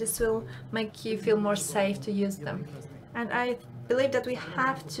maybe this will make you feel more safe to use them. And I believe that we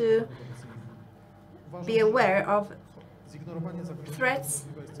have to be aware of threats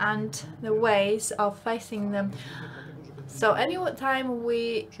and the ways of facing them. So any time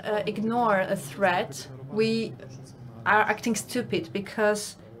we ignore a threat, we are acting stupid,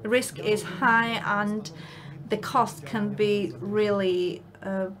 because risk is high and the cost can be really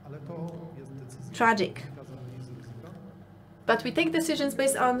tragic. But we take decisions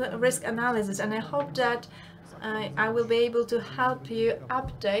based on risk analysis, and I hope that I will be able to help you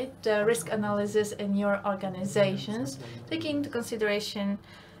update the risk analysis in your organizations, taking into consideration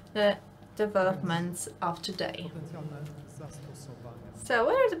the developments of today. So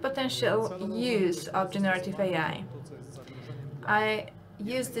what are the potential use of generative AI? I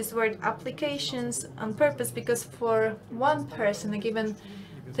use this word applications on purpose because for one person a given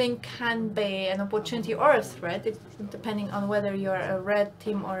thing can be an opportunity or a threat, depending on whether you are a red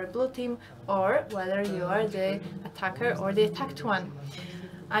team or a blue team, or whether you are the attacker or the attacked one.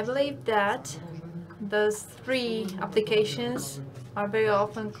 I believe that those three applications are very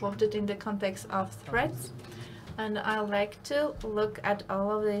often quoted in the context of threats, and I like to look at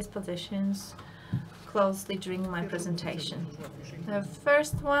all of these positions closely during my presentation. The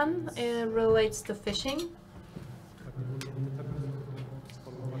first one relates to phishing.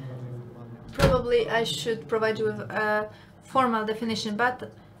 Probably I should provide you with a formal definition,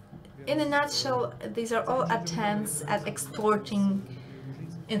 but in a nutshell, these are all attempts at extorting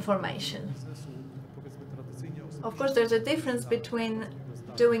information. Of course, there's a difference between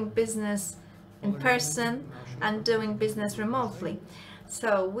doing business in person and doing business remotely.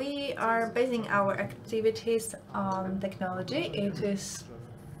 So we are basing our activities on technology. It is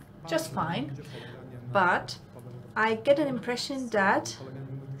just fine, but I get an impression that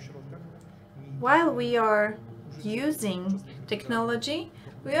while we are using technology,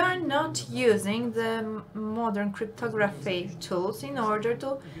 we are not using the modern cryptography tools in order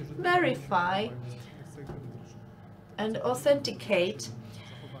to verify and authenticate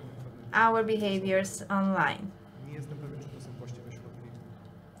our behaviors online.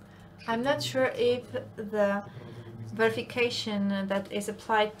 I'm not sure if the verification that is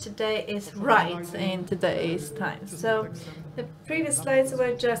applied today is right in today's time. So the previous slides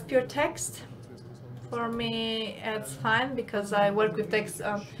were just pure text. For me, it's fine because I work with text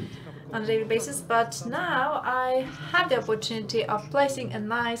on a daily basis, but now I have the opportunity of placing a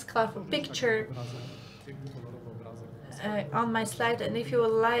nice colorful picture on my slide, and if you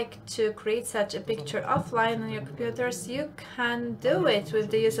would like to create such a picture offline on your computers, you can do it with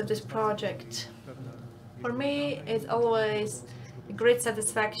the use of this project. For me, it's always a great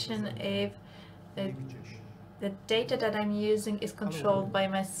satisfaction if the data that I'm using is controlled by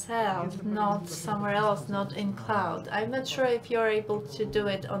myself, not somewhere else, not in cloud. I'm not sure if you're able to do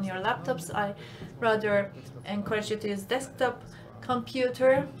it on your laptops. I rather encourage you to use desktop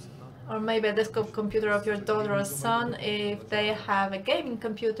computer, or maybe a desktop computer of your daughter or son. If they have a gaming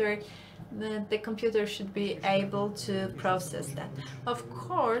computer, the computer should be able to process that. Of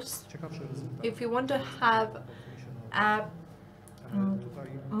course, if you want to have a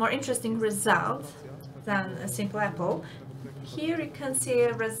more interesting result than a simple apple, here you can see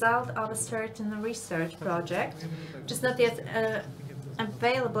a result of a certain research project, which is not yet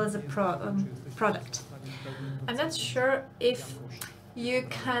available as a product. I'm not sure if you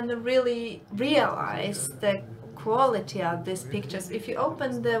can really realize the quality of these pictures. If you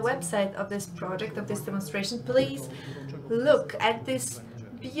open the website of this project, of this demonstration, please look at this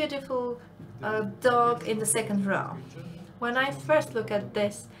beautiful dog in the second row. When I first looked at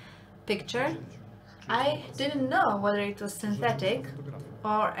this picture, I didn't know whether it was synthetic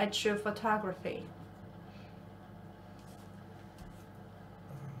or a true photography.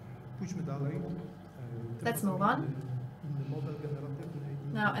 Let's move on.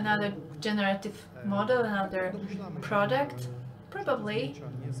 Now another generative model, another product. Probably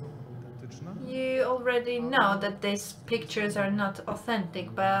You already know that these pictures are not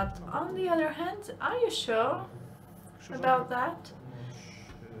authentic, but on the other hand, are you sure about that?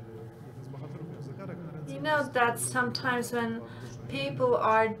 You know that sometimes when people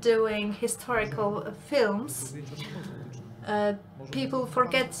are doing historical films, people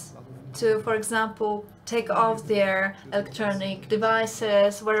forget to, for example, take off their electronic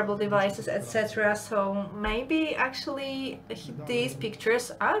devices, wearable devices, etc. So maybe actually these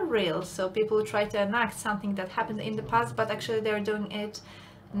pictures are real. So people try to enact something that happened in the past, but actually they're doing it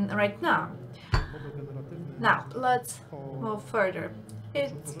right now. Now, let's move further.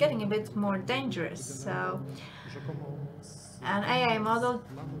 It's getting a bit more dangerous. So, an AI model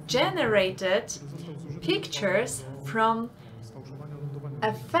generated pictures from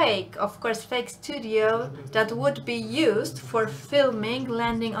a fake, of course, fake studio that would be used for filming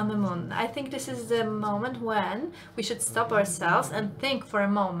landing on the moon. I think this is the moment when we should stop ourselves and think for a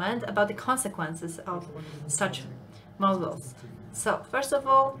moment about the consequences of such models. So, first of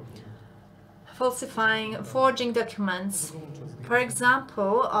all, forging documents, for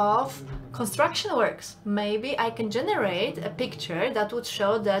example, of construction works. Maybe I can generate a picture that would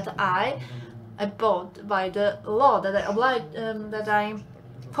show that I abode by the law, that I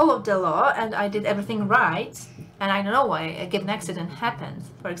followed the law and I did everything right, and I don't know why an accident happened,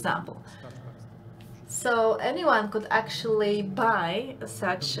 for example. So anyone could actually buy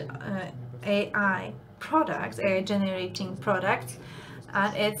such AI products, AI generating products,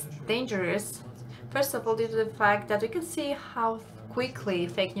 and it's dangerous. First of all, due to the fact that we can see how quickly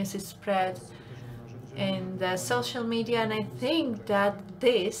fake news is spread in the social media, and I think that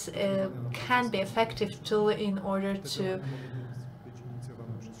this can be an effective tool in order to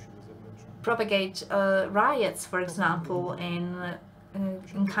propagate riots, for example, in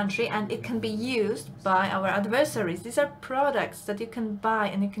country, and it can be used by our adversaries. These are products that you can buy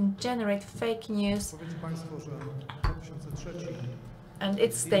and you can generate fake news, and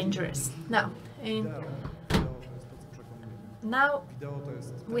it's dangerous. Now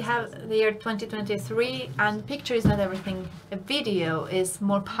we have the year 2023, and picture is not everything. A video is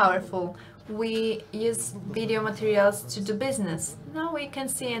more powerful. We use video materials to do business. Now we can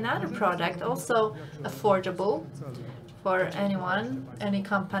see another product, also affordable for anyone, any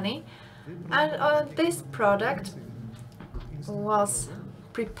company. And this product was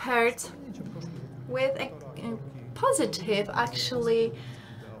prepared with a positive, actually,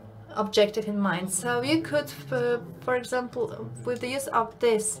 objective in mind. So you could, for example, with the use of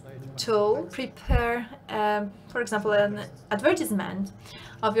this tool, prepare, for example, an advertisement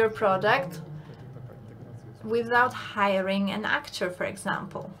of your product without hiring an actor, for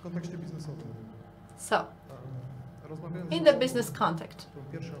example. So, in the business context,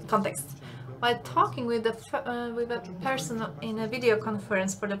 while talking with a person in a video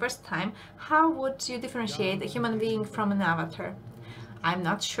conference for the first time, how would you differentiate a human being from an avatar? I'm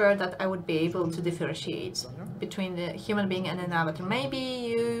not sure that I would be able to differentiate between the human being and an avatar. Maybe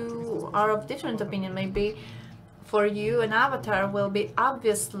you are of different opinion. Maybe for you an avatar will be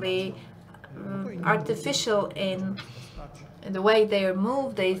obviously artificial in the way they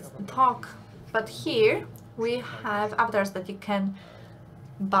move, they talk. But here we have avatars that you can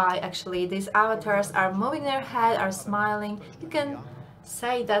buy. Actually, these avatars are moving their head, are smiling. You can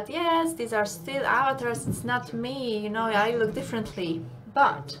say that, yes, these are still avatars, it's not me, you know, I look differently.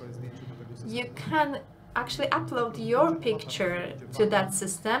 But you can actually upload your picture to that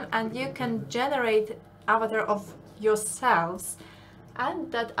system and you can generate avatar of yourselves.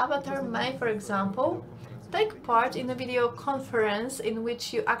 And that avatar may, for example, take part in a video conference in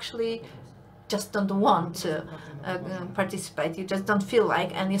which you actually just don't want to participate, you just don't feel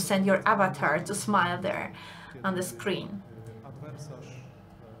like, and you send your avatar to smile there on the screen.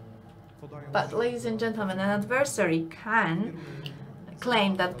 But, ladies and gentlemen, an adversary can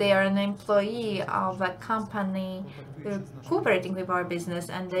claim that they are an employee of a company cooperating with our business,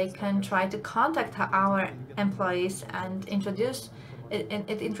 and they can try to contact our employees and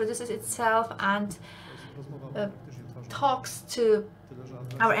it introduces itself and talks to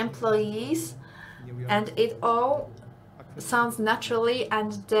our employees, and it all sounds naturally,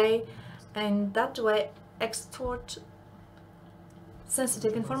 and they in that way extort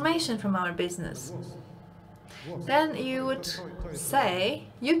sensitive information from our business. Then you would say,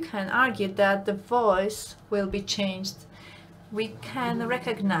 you can argue that the voice will be changed. We can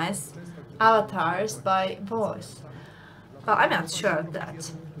recognize avatars by voice. Well, I'm not sure of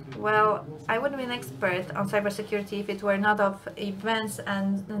that. Well, I wouldn't be an expert on cybersecurity if it were not of events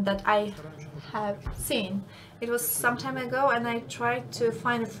and that I have seen. It was some time ago, and I tried to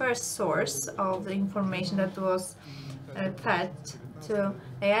find the first source of the information that was fed to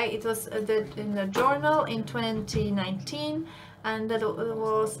AI. It was in a journal in 2019, and that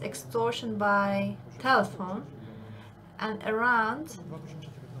was extortion by telephone, and around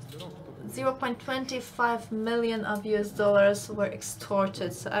 0.25 million of US dollars were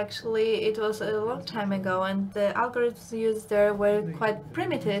extorted. So actually it was a long time ago, and the algorithms used there were quite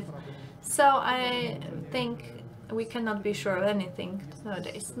primitive. So I think we cannot be sure of anything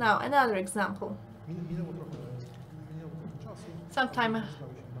nowadays. Now, another example. Some time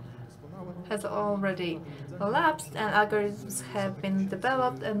has already elapsed and algorithms have been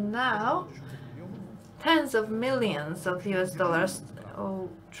developed, and now tens of millions of US dollars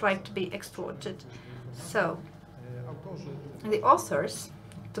try to be extorted. So the authors,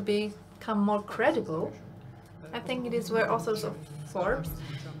 to become more credible, I think it is where authors of Forbes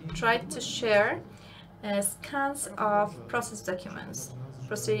tried to share scans of process documents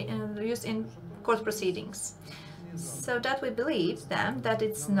used in court proceedings, so that we believe them that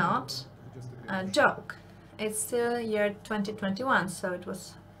it's not a joke. It's still year 2021, so it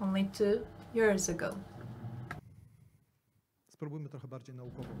was only 2 years ago.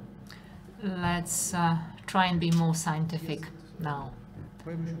 Let's try and be more scientific now.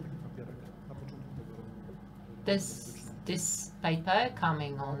 This paper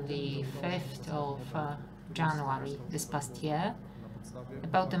coming on the 5th of January this past year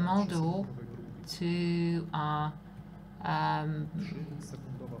about the model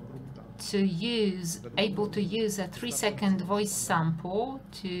able to use a 3-second voice sample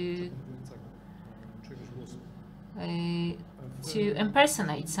to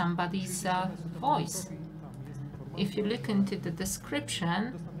impersonate somebody's voice. If you look into the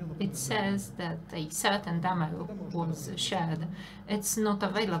description, it says that a certain demo was shared. It's not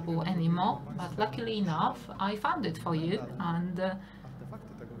available anymore, but luckily enough, I found it for you, and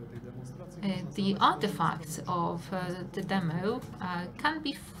the artifacts of the demo can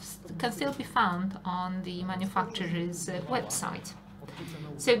still be found on the manufacturer's website.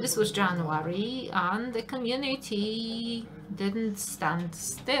 So this was January, and the community didn't stand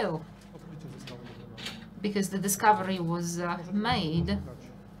still because the discovery was made.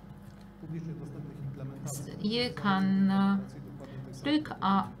 You can look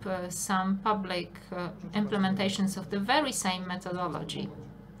up some public implementations of the very same methodology.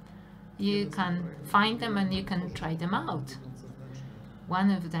 You can find them and you can try them out. One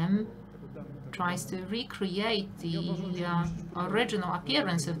of them tries to recreate the original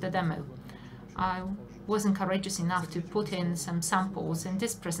appearance of the demo. I wasn't courageous enough to put in some samples in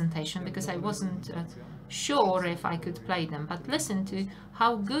this presentation because I wasn't sure if I could play them, but listen to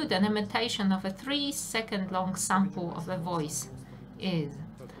how good an imitation of a 3-second long sample of a voice is,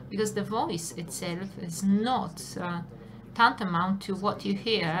 because the voice itself is not tantamount to what you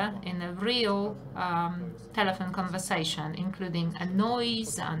hear in a real telephone conversation, including a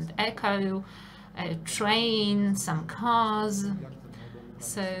noise and echo, a train, some cars.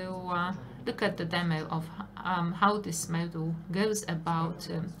 So look at the demo of how this model goes about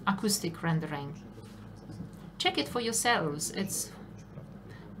acoustic rendering. Check it for yourselves. It's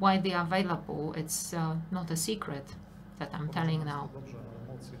widely available. It's not a secret that I'm telling now.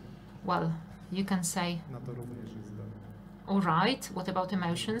 Well, you can say, all right, what about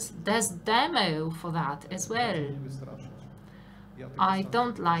emotions? There's demo for that as well. I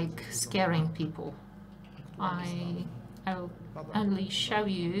don't like scaring people. I'll only show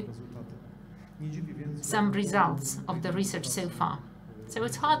you some results of the research so far. So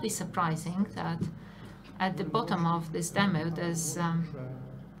it's hardly surprising that at the bottom of this demo there's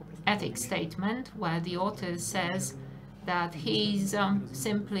ethics statement where the author says that he's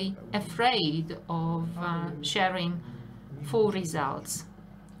simply afraid of sharing full results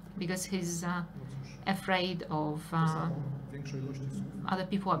because he's afraid of other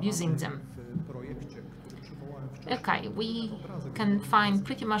people abusing them. Okay, we can find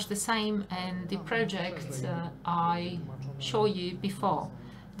pretty much the same in the project I showed you before,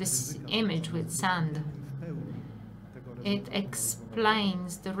 this image with sand. It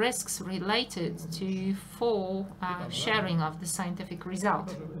explains the risks related to full sharing of the scientific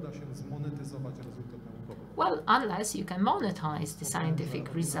result. Well, unless you can monetize the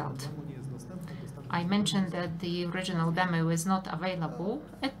scientific result. I mentioned that the original demo is not available,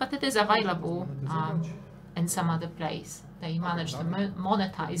 but it is available in some other place. They managed to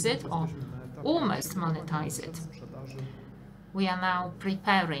monetize it or almost monetize it. We are now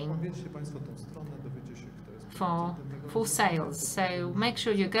preparing for full sales, so make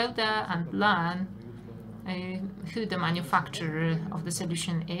sure you go there and learn who the manufacturer of the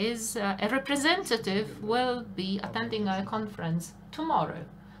solution is. A representative will be attending our conference tomorrow.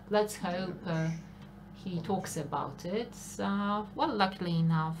 Let's hope he talks about it. Well, luckily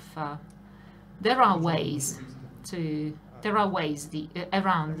enough, there are ways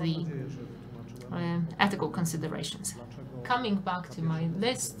around the ethical considerations. Coming back to my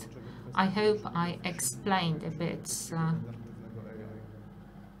list, I hope I explained a bit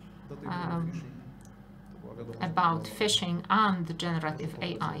about phishing and generative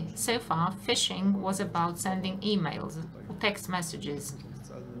AI. So far, phishing was about sending emails or text messages.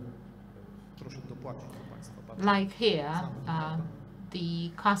 Like here,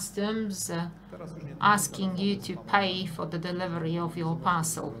 the customs asking you to pay for the delivery of your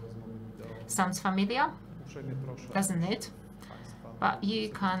parcel. Sounds familiar, doesn't it? But you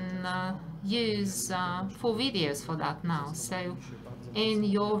can use full videos for that now. So in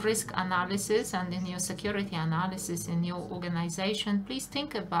your risk analysis and in your security analysis in your organization, please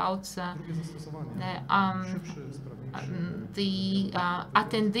think about the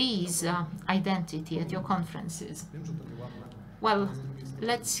attendees' identity at your conferences. Well,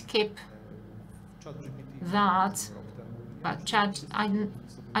 let's keep that. But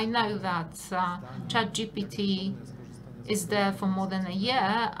I know that ChatGPT is there for more than a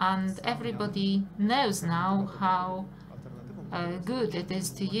year, and everybody knows now how good it is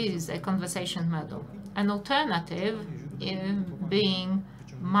to use a conversation model. An alternative being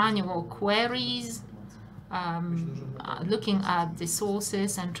manual queries, looking at the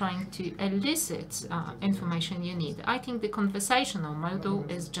sources and trying to elicit information you need. I think the conversational model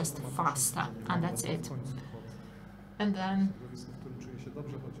is just faster, and that's it. And then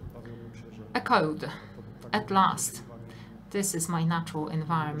a code. At last, this is my natural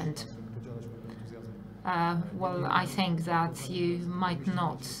environment. Well, I think that you might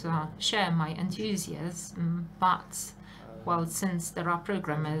not share my enthusiasm, but, well, since there are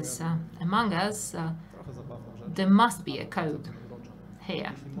programmers among us, there must be a code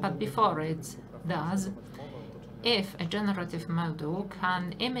here. But before it does, if a generative model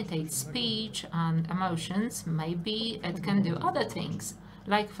can imitate speech and emotions, maybe it can do other things,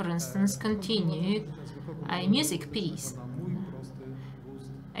 like, for instance, continue a music piece.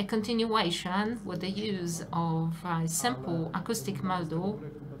 A continuation with the use of a simple acoustic model,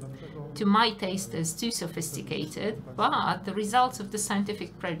 to my taste, is too sophisticated, but the results of the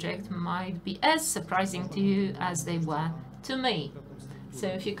scientific project might be as surprising to you as they were to me. So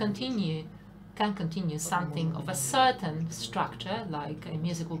if you can continue something of a certain structure, like a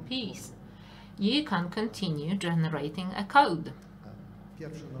musical piece, you can continue generating a code.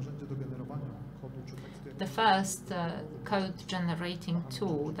 The first code-generating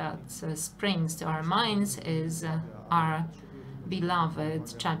tool that springs to our minds is our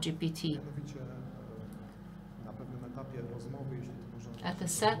beloved ChatGPT. At a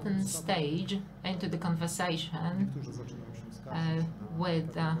certain stage into the conversation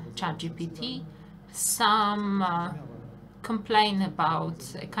with ChatGPT, some complain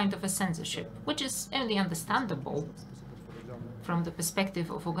about a kind of a censorship, which is only understandable from the perspective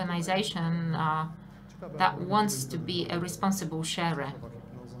of organization that wants to be a responsible sharer.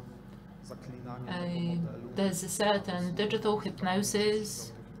 There's a certain digital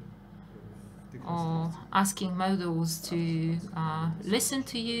hypnosis, or asking models to listen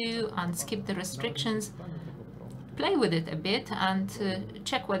to you and skip the restrictions. Play with it a bit and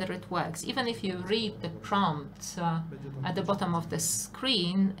check whether it works. Even if you read the prompt at the bottom of the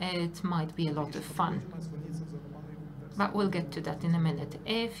screen, it might be a lot of fun. But we'll get to that in a minute.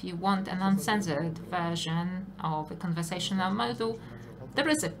 If you want an uncensored version of a conversational model, there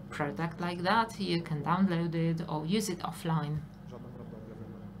is a product like that. You can download it or use it offline.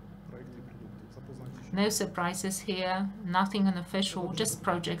 No surprises here, nothing unofficial, just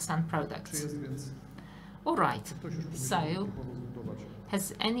projects and products. All right, so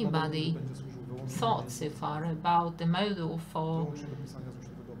has anybody thought so far about the model for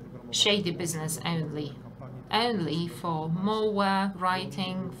shady business only? Only for malware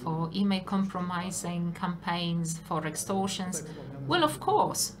writing, for email compromising campaigns, for extortions? Well, of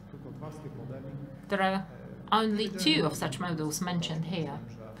course. There are only 2 of such models mentioned here.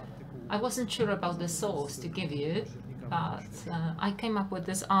 I wasn't sure about the source to give you, but I came up with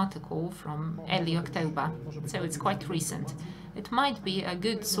this article from early October, so it's quite recent. It might be a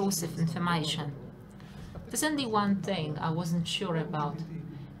good source of information. There's only one thing I wasn't sure about.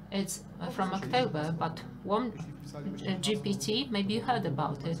 It's from October, but GPT, maybe you heard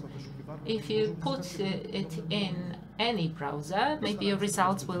about it. If you put it in any browser, maybe your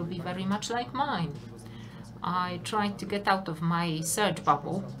results will be very much like mine. I tried to get out of my search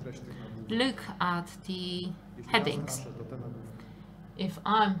bubble. Look at the headings. If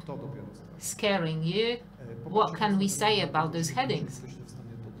I'm scaring you, what can we say about those headings?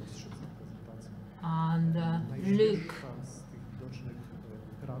 and look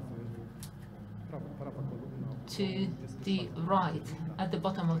to the right at the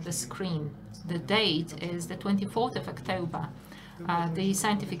bottom of the screen. The date is the 24th of October. The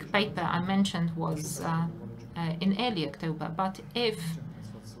scientific paper I mentioned was in early October, but if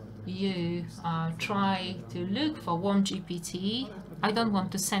you try to look for WarmGPT, I don't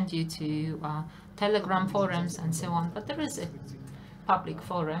want to send you to Telegram forums and so on, but there is a public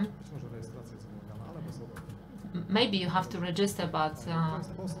forum. Maybe you have to register, but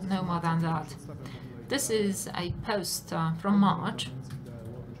no more than that. This is a post from March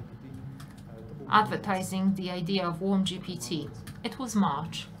advertising the idea of WarmGPT. It was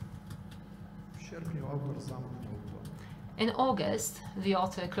March. In August, the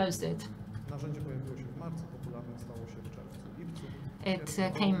author closed it. It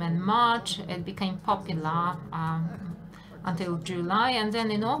came in March, it became popular until July, and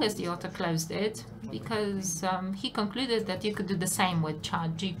then in August the author closed it because he concluded that you could do the same with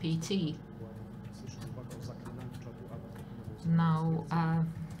ChatGPT. Now,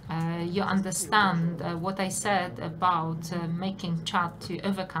 you understand what I said about making chat to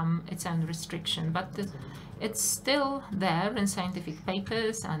overcome its own restriction, but it's still there in scientific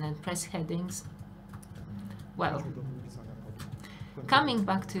papers and in press headings. Well, coming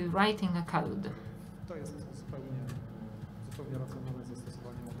back to writing a code,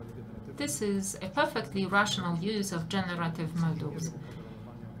 this is a perfectly rational use of generative models.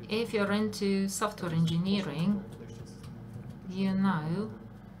 If you're into software engineering, you know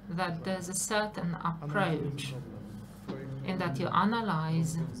that there's a certain approach in that you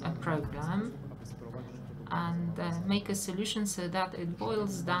analyze a program and make a solution so that it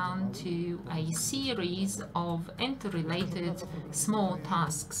boils down to a series of interrelated small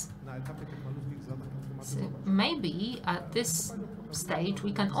tasks. So maybe at this stage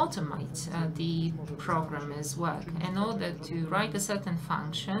we can automate the programmer's work. In order to write a certain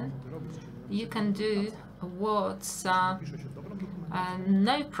function, you can do what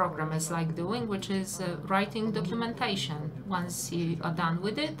no programmers like doing, which is writing documentation. Once you are done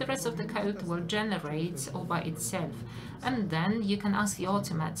with it, the rest of the code will generate all by itself. And then you can ask the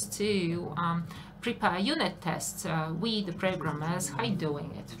automates to prepare unit tests. We, the programmers, hate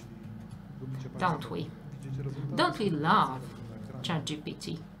doing it, don't we? Don't we love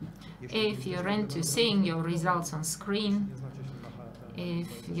ChatGPT? If you're into seeing your results on screen,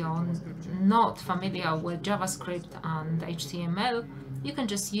 if you're not familiar with JavaScript and HTML, you can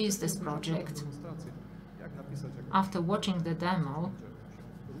just use this project. After watching the demo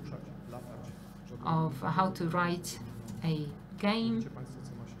of how to write a game,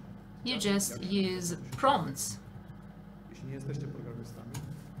 you just use prompts,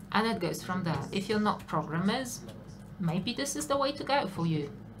 and it goes from there. If you're not programmers, maybe this is the way to go for you.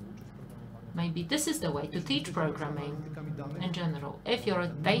 Maybe this is the way to teach programming in general. If you're a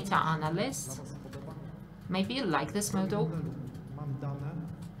data analyst, maybe you like this model,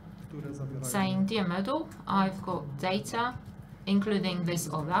 saying, dear model, I've got data, including this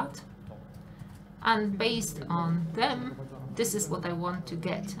or that, and based on them, this is what I want to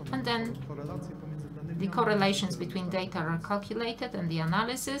get. And then the correlations between data are calculated and the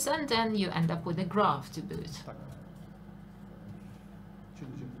analysis, and then you end up with a graph to boot.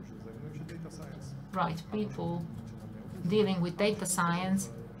 Right, people dealing with data science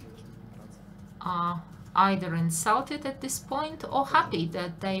are either insulted at this point or happy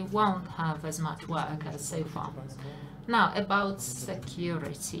that they won't have as much work as so far. Now, about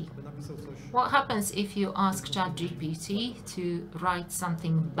security. What happens if you ask ChatGPT to write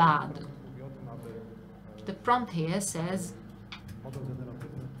something bad? The prompt here says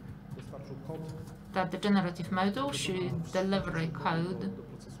that the generative model should deliver a code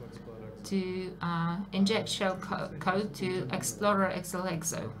to inject shell code to Explorer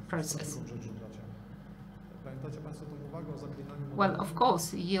XLXO process. Well, of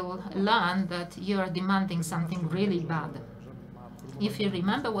course, you'll learn that you're demanding something really bad. If you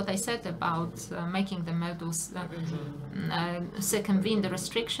remember what I said about making the models circumvent the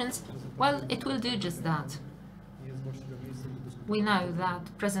restrictions, well, it will do just that. We know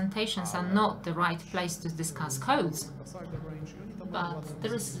that presentations are not the right place to discuss codes, but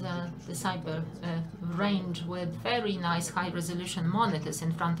there is the cyber range with very nice high-resolution monitors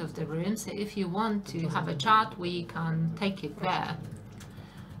in front of the room, so if you want to have a chat, we can take it there.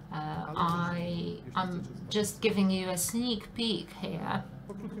 I'm just giving you a sneak peek here,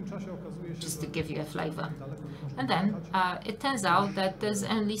 just to give you a flavor. And then it turns out that there's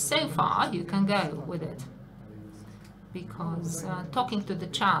only so far you can go with it, because talking to the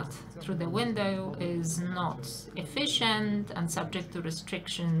chat through the window is not efficient and subject to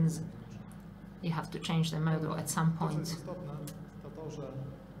restrictions You have to change the model at some point.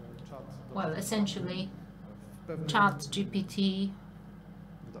 Well, essentially, ChatGPT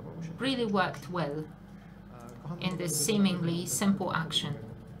really worked well in this seemingly simple action.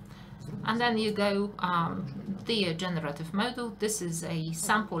 And then you go, dear generative model, this is a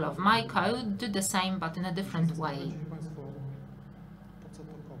sample of my code, do the same but in a different way.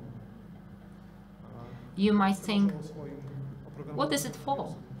 You might think, what is it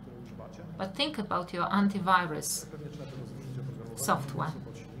for? But think about your antivirus software.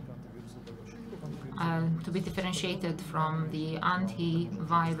 To be differentiated from the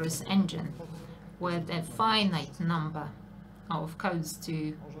antivirus engine with a finite number of codes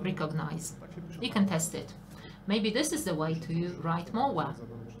to recognize. You can test it. Maybe this is the way to write malware.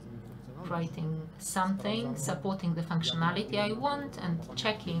 Writing something, supporting the functionality I want, and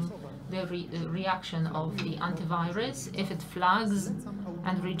checking the reaction of the antivirus. If it flags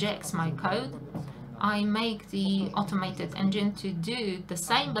and rejects my code, I make the automated engine to do the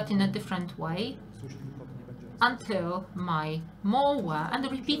same but in a different way until my malware, and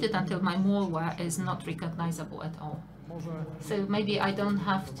repeat it until my malware is not recognizable at all. So maybe I don't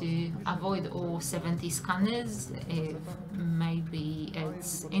have to avoid all 70 scanners, if maybe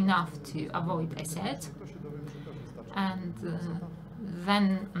it's enough to avoid a set. And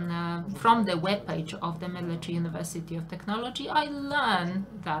then from the webpage of the Military University of Technology, I learn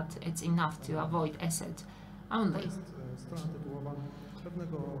that it's enough to avoid asset only.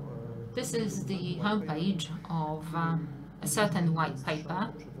 This is the homepage of a certain white paper,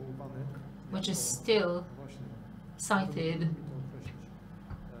 which is still cited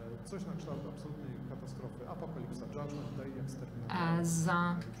as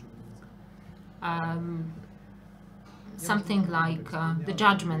something like the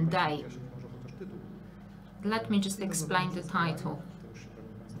Judgment Day. Let me just explain the title.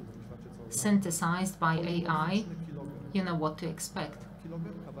 Synthesized by AI, you know what to expect.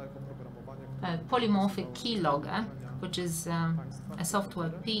 A polymorphic keylogger, which is a software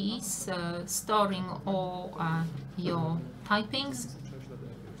piece storing all your typings,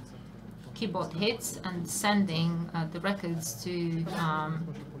 keyboard hits, and sending the records to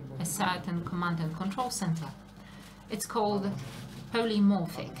a certain command and control center. It's called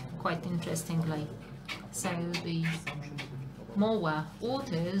polymorphic, quite interestingly. So the malware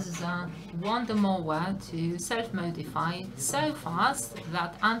authors want the malware to self-modify so fast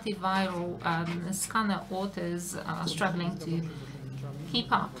that antiviral scanner authors are struggling to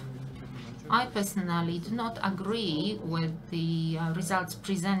keep up. I personally do not agree with the results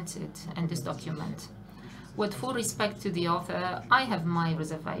presented in this document. With full respect to the author, I have my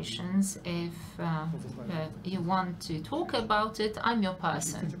reservations. If you want to talk about it, I'm your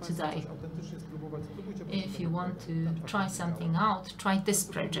person today. If you want to try something out, try this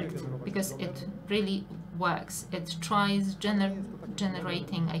project, because it really works. It tries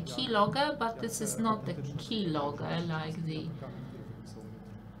generating a keylogger, but this is not the keylogger like the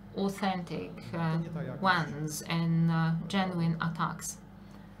authentic ones in genuine attacks.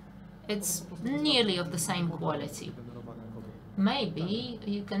 It's nearly of the same quality. Maybe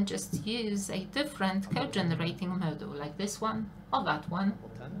you can just use a different code generating model, like this one, or that one,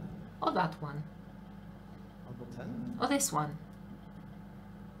 or that one, or this one.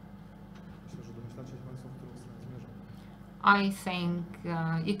 I think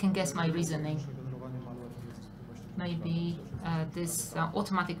you can guess my reasoning. Maybe this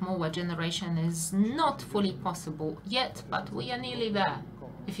automatic malware generation is not fully possible yet, but we are nearly there.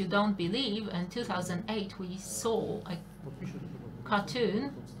 If you don't believe, in 2008 we saw a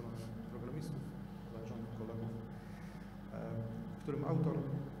cartoon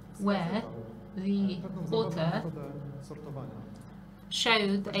where the author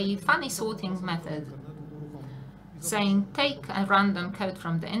showed a funny sorting method, saying take a random code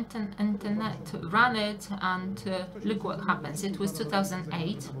from the internet, run it, and look what happens. It was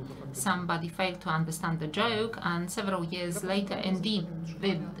 2008. Somebody failed to understand the joke, and several years later indeed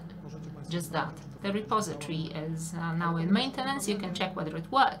did just that. The repository is now in maintenance. You can check whether it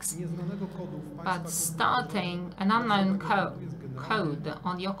works. But starting an unknown code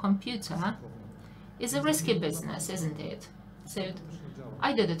on your computer is a risky business, isn't it? So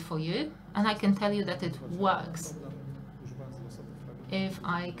I did it for you, and I can tell you that it works. If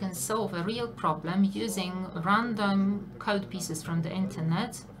I can solve a real problem using random code pieces from the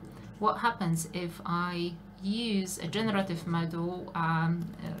internet, what happens if I use a generative model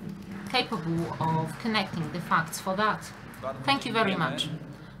capable of connecting the facts for that? Thank you very much.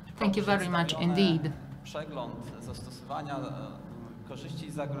 Thank you very much indeed. Przegląd zastosowania korzyści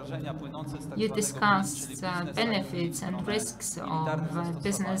i zagrożenia płynące z tak You zwanego discussed czyli business benefits and IT, risks militarne of zastosowania.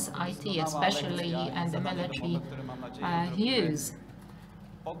 business To jest IT, mała especially lekcja, and the zadanie military domowe, które mam nadzieję zrobimy use.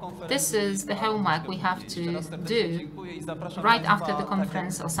 po konferencji. This is the homework we have to Jeszcze raz serdecznie do dziękuję i zapraszam right państwa, after the tak jak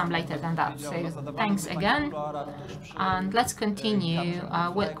conference or some later than that. powiedział, na So zadawanie thanks pytań w again, kuluarach tuż przy, and let's continue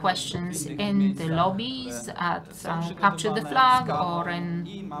with questions in the lobbies at Capture the Flag or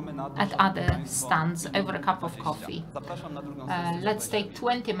at other stands over a cup of coffee. Zapraszam na drugą sesję. Let's take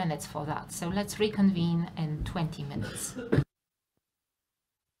 20 minutes for that. So let's reconvene in 20 minutes.